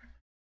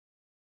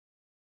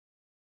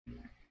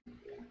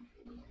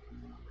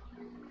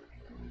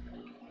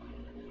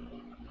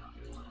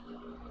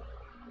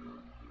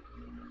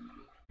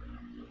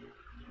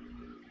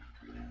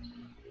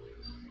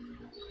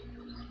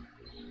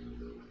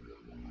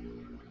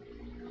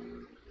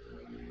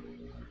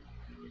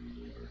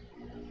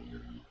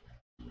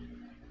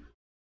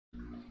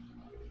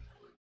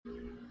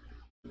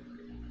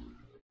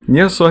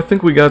 Yeah, so I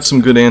think we got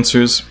some good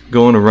answers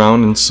going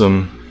around and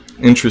some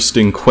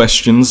interesting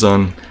questions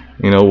on,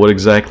 what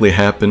exactly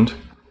happened,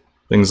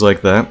 things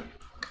like that.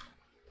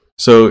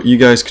 So you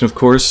guys can, of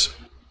course,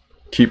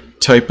 keep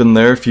typing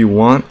there if you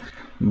want,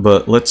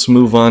 but let's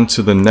move on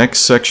to the next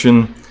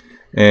section,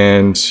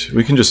 and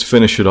we can just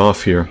finish it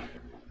off here.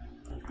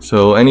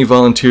 So any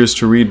volunteers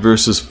to read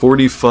verses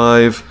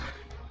 45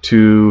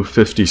 to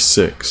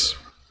 56?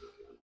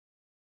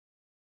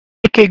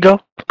 Okay, go.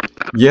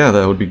 Yeah,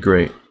 that would be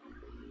great.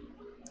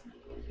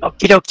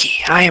 Okie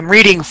dokie. I am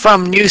reading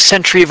from New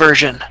Century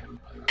Version.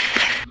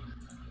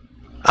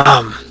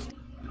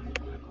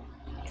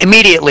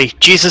 Immediately,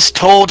 Jesus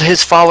told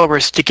his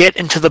followers to get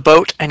into the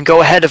boat and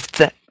go ahead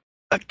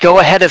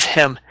of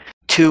him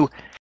to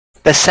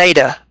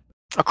Bethsaida,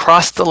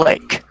 across the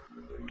lake.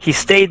 He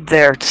stayed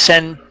there to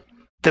send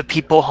the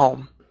people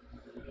home.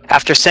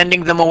 After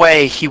sending them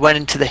away, he went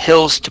into the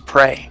hills to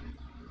pray.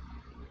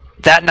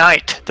 That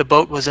night, the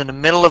boat was in the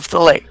middle of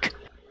the lake,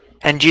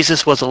 and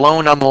Jesus was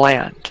alone on the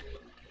land.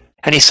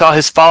 And he saw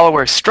his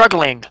followers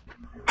struggling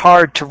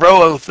hard to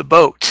row the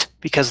boat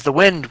because the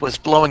wind was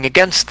blowing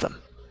against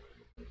them.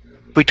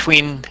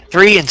 Between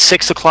 3 and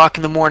 6 o'clock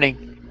in the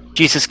morning,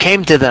 Jesus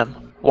came to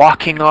them,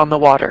 walking on the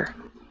water.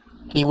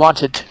 He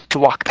wanted to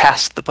walk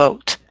past the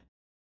boat.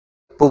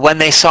 But when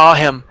they saw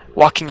him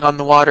walking on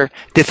the water,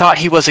 they thought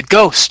he was a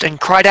ghost and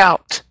cried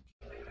out.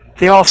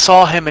 They all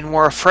saw him and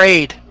were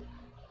afraid.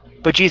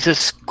 But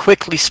Jesus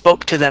quickly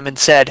spoke to them and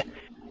said,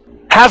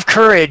 "Have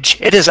courage,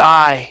 it is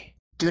I.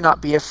 "Do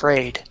not be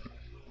afraid."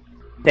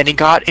 Then he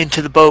got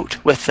into the boat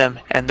with them,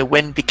 and the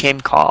wind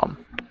became calm.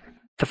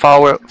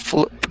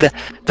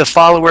 The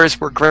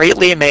followers were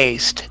greatly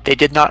amazed. They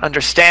did not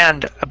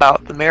understand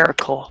about the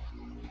miracle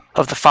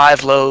of the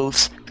 5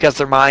 loaves because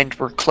their minds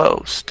were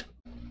closed.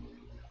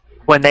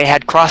 When they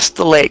had crossed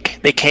the lake,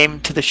 they came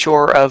to the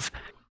shore of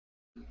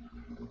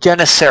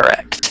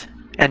Gennesaret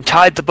and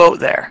tied the boat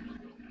there.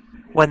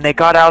 When they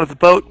got out of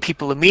the boat,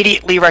 people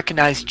immediately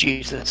recognized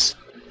Jesus.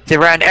 They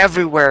ran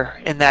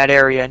everywhere in that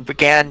area and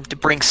began to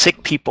bring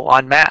sick people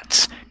on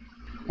mats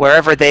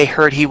wherever they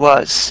heard he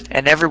was,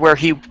 and everywhere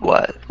he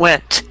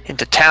went,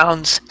 into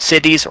towns,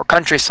 cities, or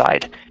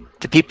countryside,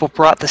 the people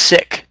brought the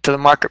sick to the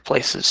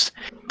marketplaces.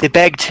 They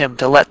begged him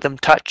to let them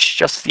touch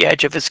just the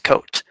edge of his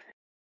coat,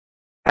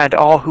 and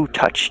all who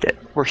touched it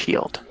were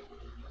healed.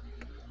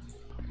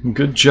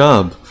 Good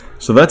job.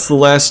 So that's the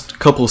last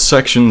couple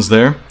sections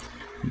there.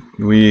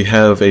 We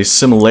have a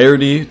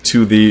similarity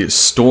to the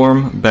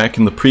storm back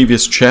in the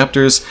previous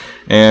chapters,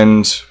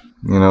 and,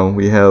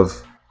 we have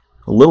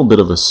a little bit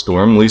of a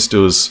storm. At least it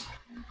was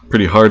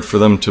pretty hard for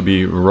them to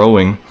be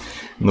rowing,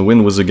 and the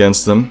wind was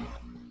against them.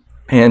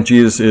 And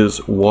Jesus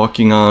is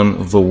walking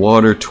on the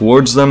water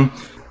towards them.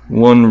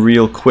 One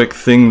real quick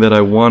thing that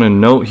I want to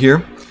note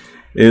here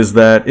is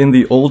that in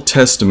the Old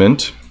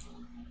Testament,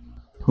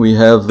 we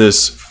have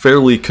this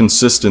fairly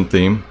consistent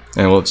theme,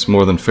 and well, it's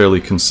more than fairly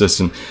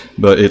consistent,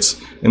 but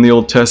it's in the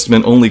Old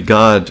Testament, only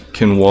God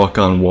can walk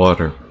on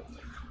water.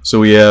 So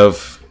we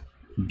have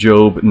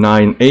Job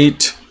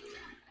 9:8.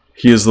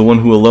 He is the one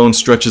who alone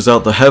stretches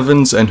out the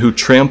heavens and who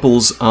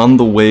tramples on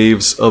the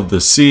waves of the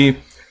sea.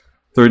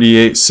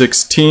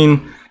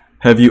 38:16.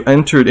 Have you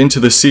entered into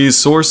the sea's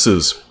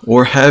sources,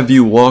 or have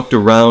you walked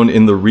around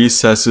in the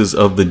recesses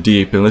of the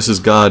deep? And this is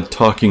God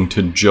talking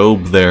to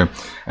Job there,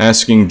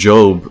 asking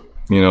Job,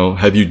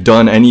 have you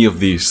done any of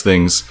these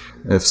things?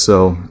 If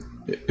so,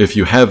 if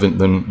you haven't,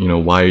 then,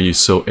 why are you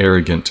so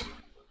arrogant?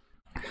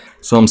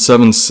 Psalm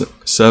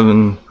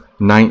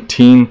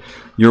 7:19.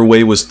 Your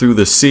way was through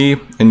the sea,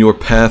 and your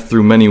path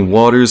through many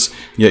waters,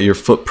 yet your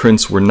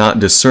footprints were not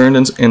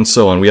discerned, and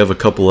so on. We have a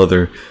couple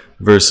other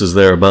verses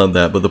there about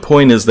that. But the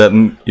point is that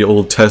in the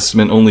Old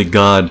Testament, only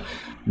God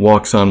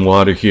walks on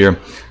water here.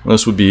 And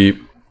this would be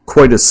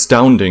quite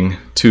astounding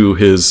to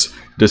his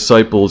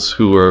disciples,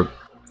 who are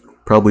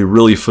probably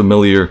really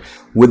familiar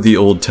with the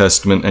Old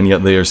Testament, and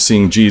yet they are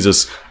seeing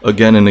Jesus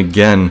again and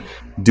again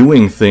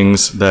doing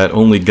things that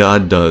only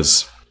God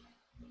does.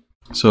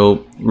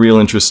 So, real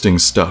interesting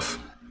stuff.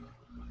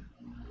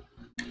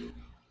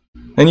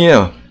 And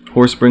yeah,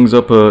 Horse brings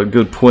up a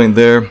good point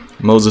there.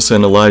 Moses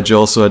and Elijah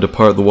also had to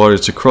part the waters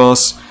to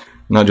cross,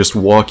 not just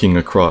walking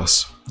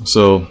across.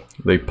 So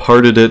they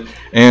parted it,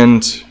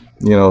 and,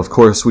 of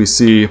course we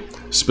see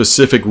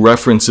specific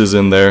references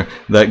in there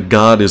that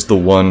God is the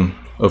one,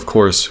 of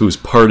course, who's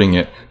parting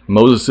it.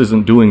 Moses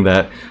isn't doing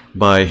that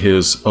by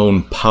his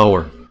own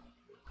power.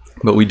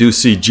 But we do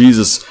see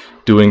Jesus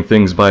doing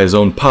things by his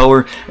own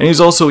power, and he's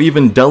also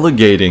even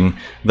delegating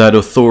that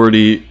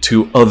authority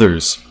to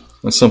others.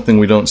 That's something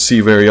we don't see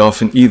very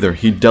often either.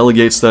 He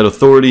delegates that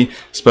authority,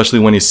 especially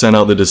when he sent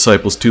out the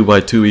disciples 2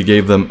 by 2. He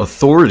gave them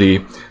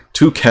authority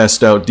to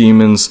cast out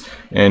demons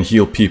and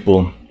heal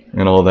people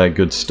and all that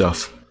good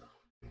stuff.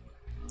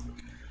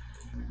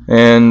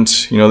 And,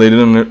 they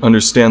didn't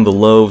understand the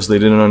loaves. They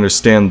didn't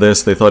understand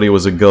this. They thought he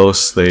was a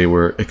ghost. They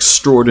were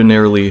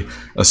extraordinarily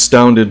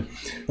astounded.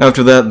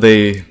 After that,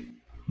 they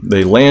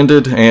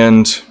landed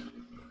and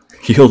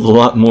healed a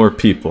lot more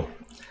people.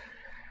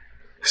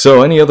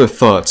 So, any other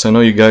thoughts? I know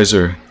you guys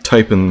are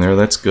typing there.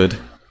 That's good.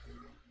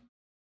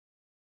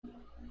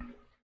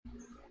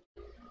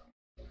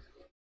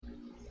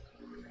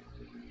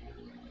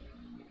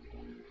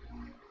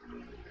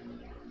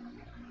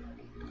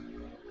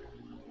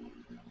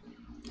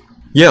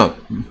 Yeah,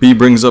 B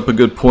brings up a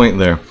good point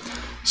there.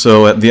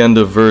 So, at the end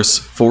of verse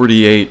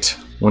 48,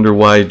 wonder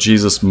why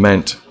Jesus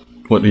meant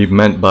what he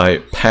meant by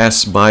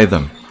pass by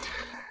them.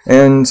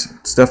 And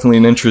it's definitely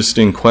an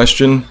interesting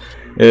question.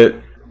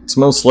 It's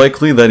most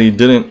likely that he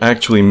didn't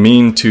actually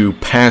mean to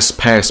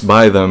pass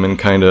by them and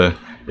kind of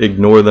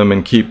ignore them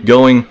and keep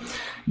going.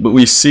 But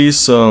we see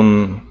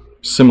some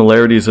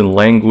similarities in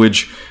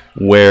language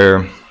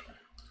where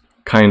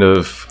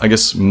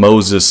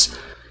Moses,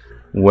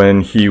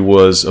 when he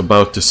was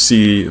about to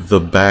see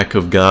the back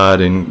of God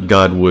and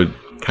God would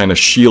kind of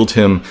shield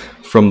him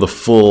from the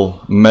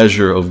full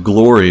measure of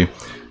glory,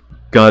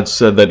 God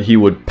said that he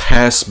would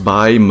pass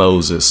by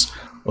Moses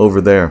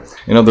over there.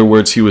 In other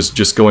words, he was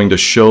just going to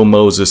show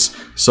Moses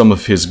some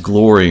of his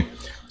glory.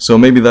 So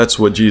maybe that's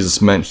what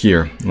Jesus meant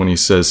here when he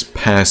says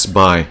pass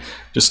by,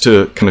 just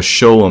to kind of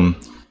show them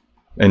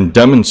and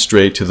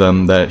demonstrate to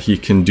them that he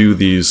can do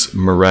these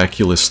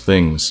miraculous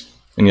things.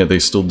 And yet they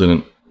still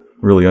didn't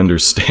really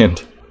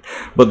understand.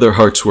 But their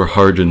hearts were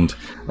hardened,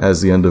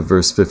 as the end of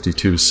verse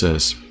 52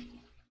 says.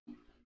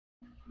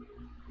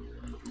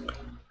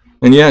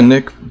 And yeah,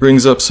 Nick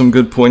brings up some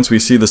good points. We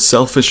see the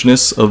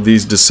selfishness of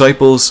these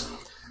disciples.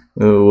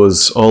 It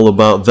was all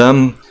about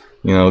them.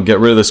 You know, get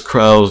rid of this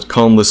crowd,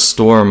 calm this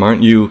storm.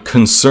 Aren't you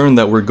concerned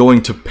that we're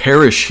going to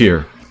perish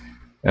here?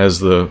 As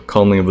the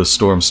calming of the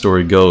storm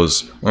story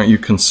goes. Aren't you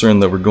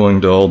concerned that we're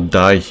going to all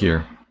die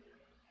here?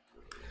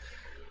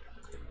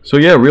 So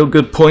yeah, real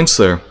good points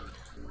there.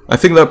 I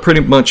think that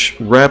pretty much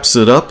wraps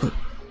it up.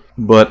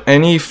 But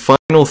any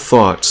final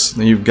thoughts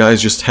that you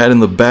guys just had in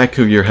the back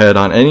of your head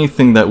on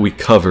anything that we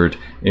covered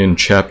in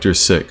chapter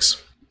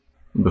 6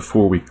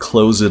 before we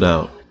close it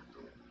out?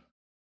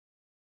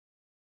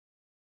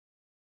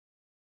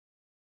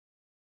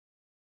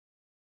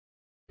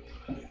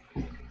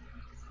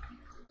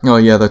 Oh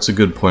yeah, that's a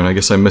good point. I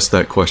guess I missed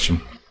that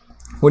question.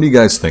 What do you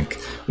guys think?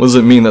 What does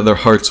it mean that their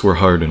hearts were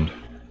hardened?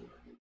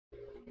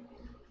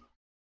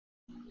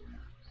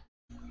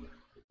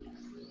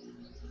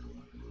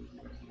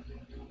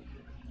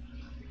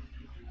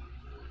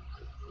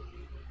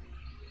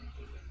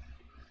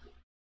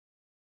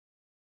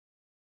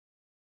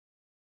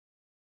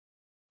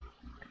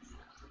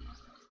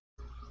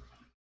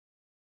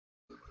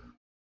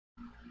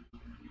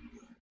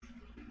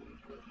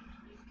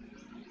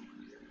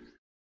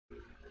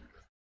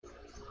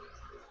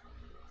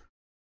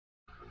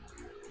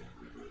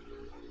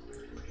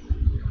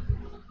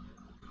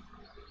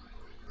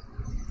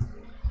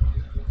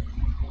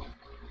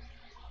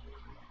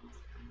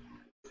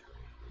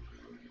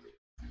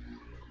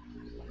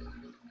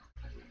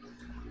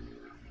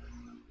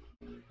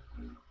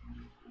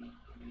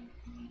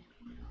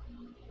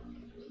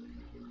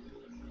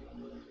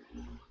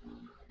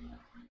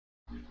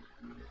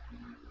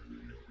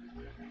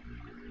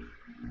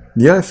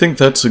 Yeah, I think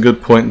that's a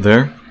good point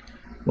there.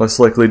 Less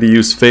likely to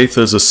use faith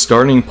as a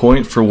starting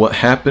point for what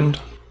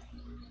happened.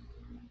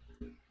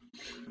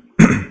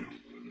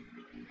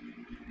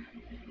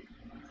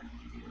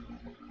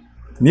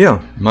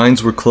 Yeah,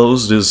 minds were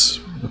closed is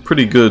a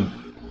pretty good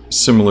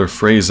similar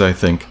phrase, I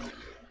think.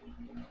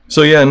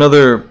 So yeah,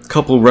 another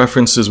couple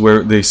references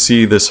where they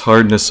see this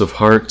hardness of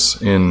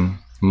hearts in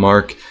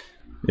Mark.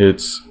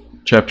 It's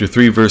chapter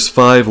 3, verse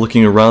 5,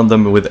 looking around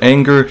them with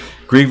anger,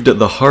 grieved at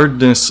the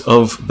hardness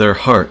of their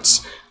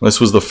hearts.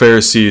 This was the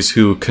Pharisees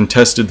who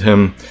contested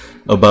him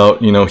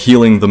about,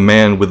 healing the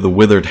man with the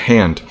withered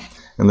hand,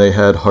 and they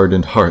had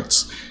hardened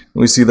hearts.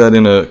 We see that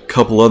in a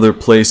couple other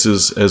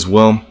places as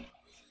well,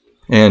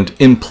 and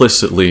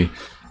implicitly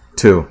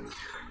too.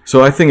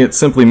 So I think it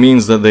simply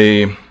means that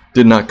they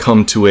did not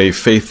come to a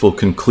faithful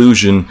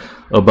conclusion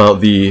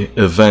about the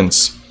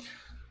events.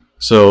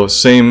 So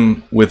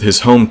same with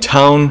his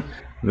hometown.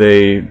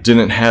 They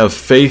didn't have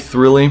faith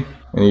really,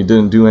 and he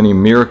didn't do any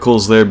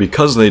miracles there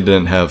because they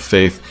didn't have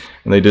faith,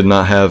 and they did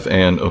not have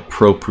an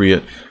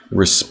appropriate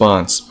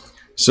response.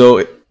 So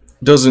it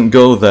doesn't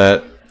go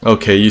that,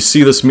 okay, you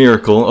see this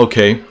miracle,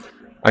 okay,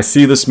 I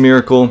see this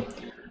miracle,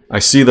 I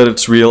see that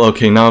it's real,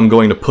 okay, now I'm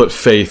going to put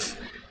faith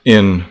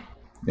in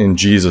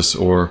Jesus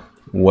or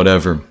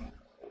whatever.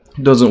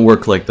 It doesn't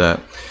work like that.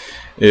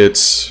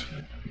 It's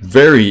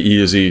very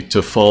easy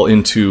to fall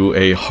into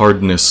a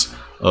hardness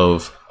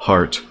of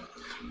heart.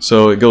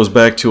 So it goes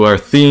back to our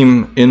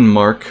theme in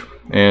Mark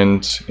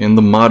and in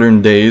the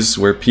modern days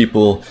where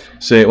people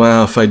say,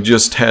 well, if I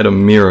just had a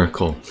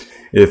miracle,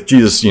 if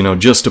Jesus,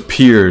 just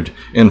appeared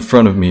in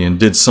front of me and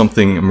did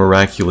something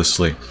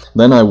miraculously,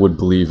 then I would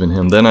believe in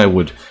him, then I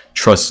would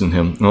trust in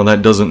him. No,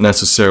 that doesn't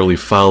necessarily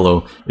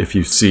follow if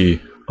you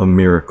see a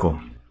miracle.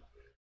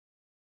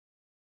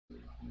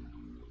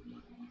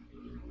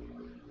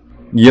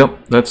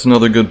 Yep, that's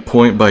another good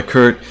point by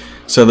Kurt.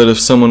 Said that if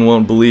someone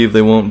won't believe,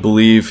 they won't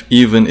believe,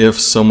 even if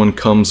someone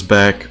comes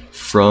back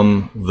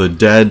from the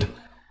dead.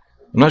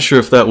 I'm not sure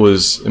if that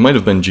was, it might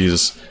have been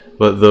Jesus,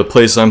 but the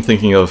place I'm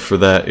thinking of for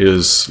that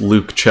is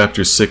Luke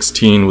chapter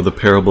 16 with the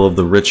parable of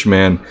the rich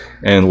man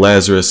and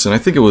Lazarus, and I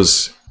think it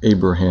was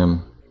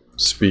Abraham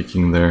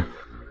speaking there.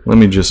 Let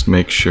me just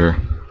make sure.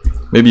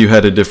 Maybe you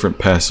had a different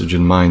passage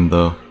in mind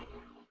though.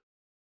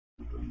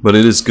 But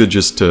it is good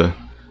just to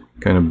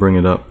kind of bring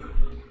it up.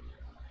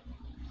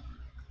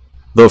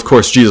 Though of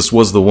course Jesus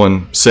was the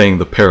one saying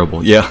the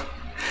parable. Yeah,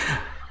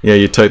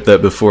 you typed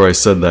that before I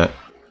said that.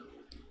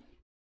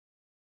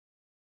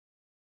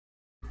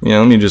 Yeah,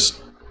 let me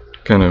just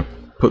kind of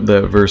put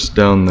that verse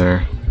down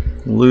there.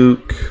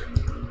 Luke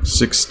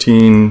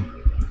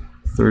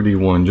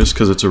 16:31, just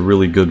because it's a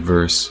really good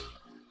verse.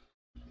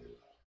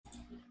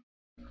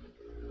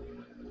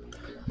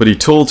 But he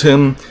told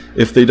him,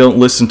 if they don't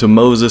listen to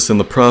Moses and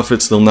the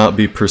prophets, they'll not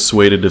be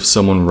persuaded if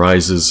someone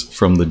rises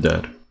from the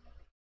dead.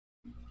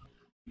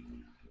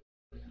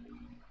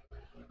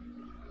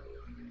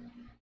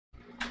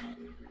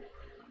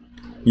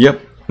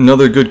 Yep,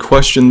 another good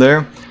question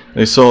there.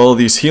 They saw all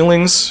these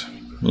healings.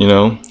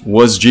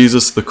 Was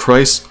Jesus the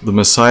Christ, the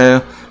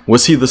Messiah?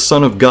 Was he the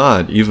Son of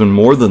God, even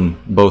more than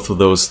both of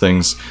those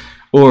things?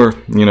 Or,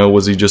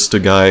 was he just a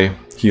guy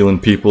healing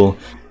people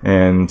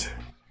and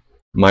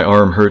my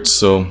arm hurts,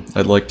 so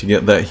I'd like to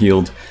get that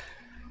healed?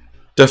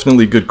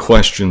 Definitely good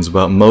questions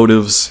about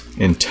motives,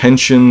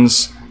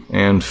 intentions,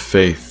 and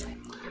faith.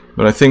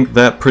 But I think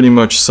that pretty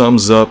much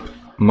sums up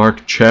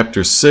Mark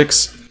chapter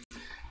 6.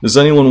 Does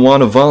anyone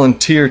want to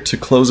volunteer to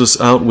close us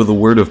out with a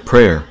word of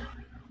prayer?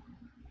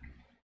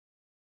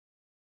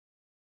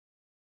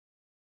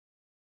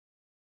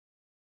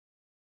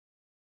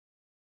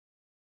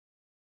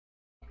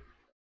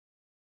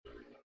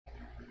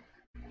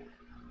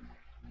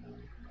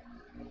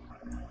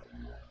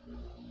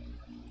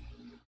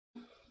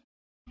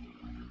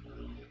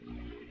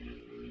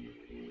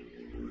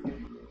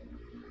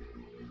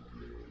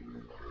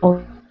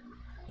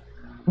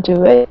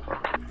 do it.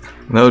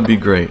 That would be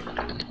great.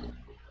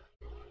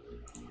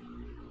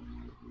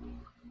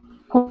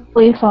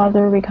 Holy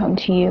Father, we come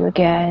to you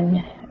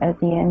again at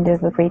the end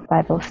of a great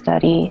Bible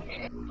study,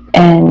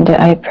 and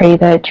I pray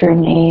that your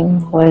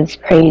name was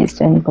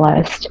praised and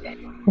blessed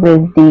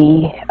with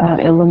the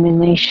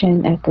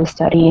illumination at the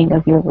studying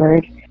of your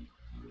word.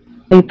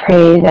 We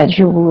pray that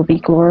you will be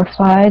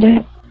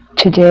glorified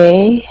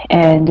today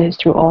and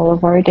through all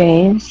of our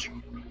days,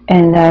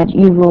 and that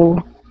you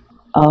will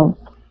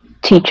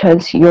teach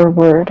us your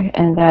word,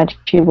 and that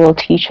you will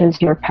teach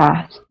us your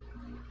path.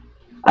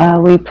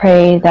 We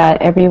pray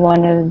that every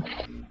one of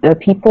the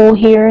people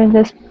here in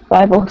this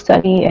Bible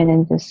study and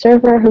in this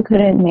server who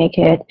couldn't make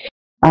it,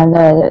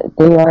 that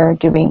they are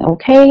doing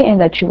okay, and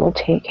that you will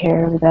take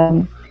care of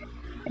them.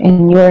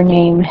 In your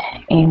name,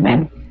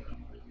 amen.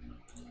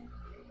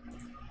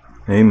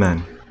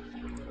 Amen.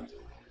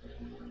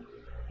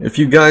 If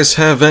you guys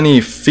have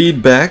any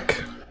feedback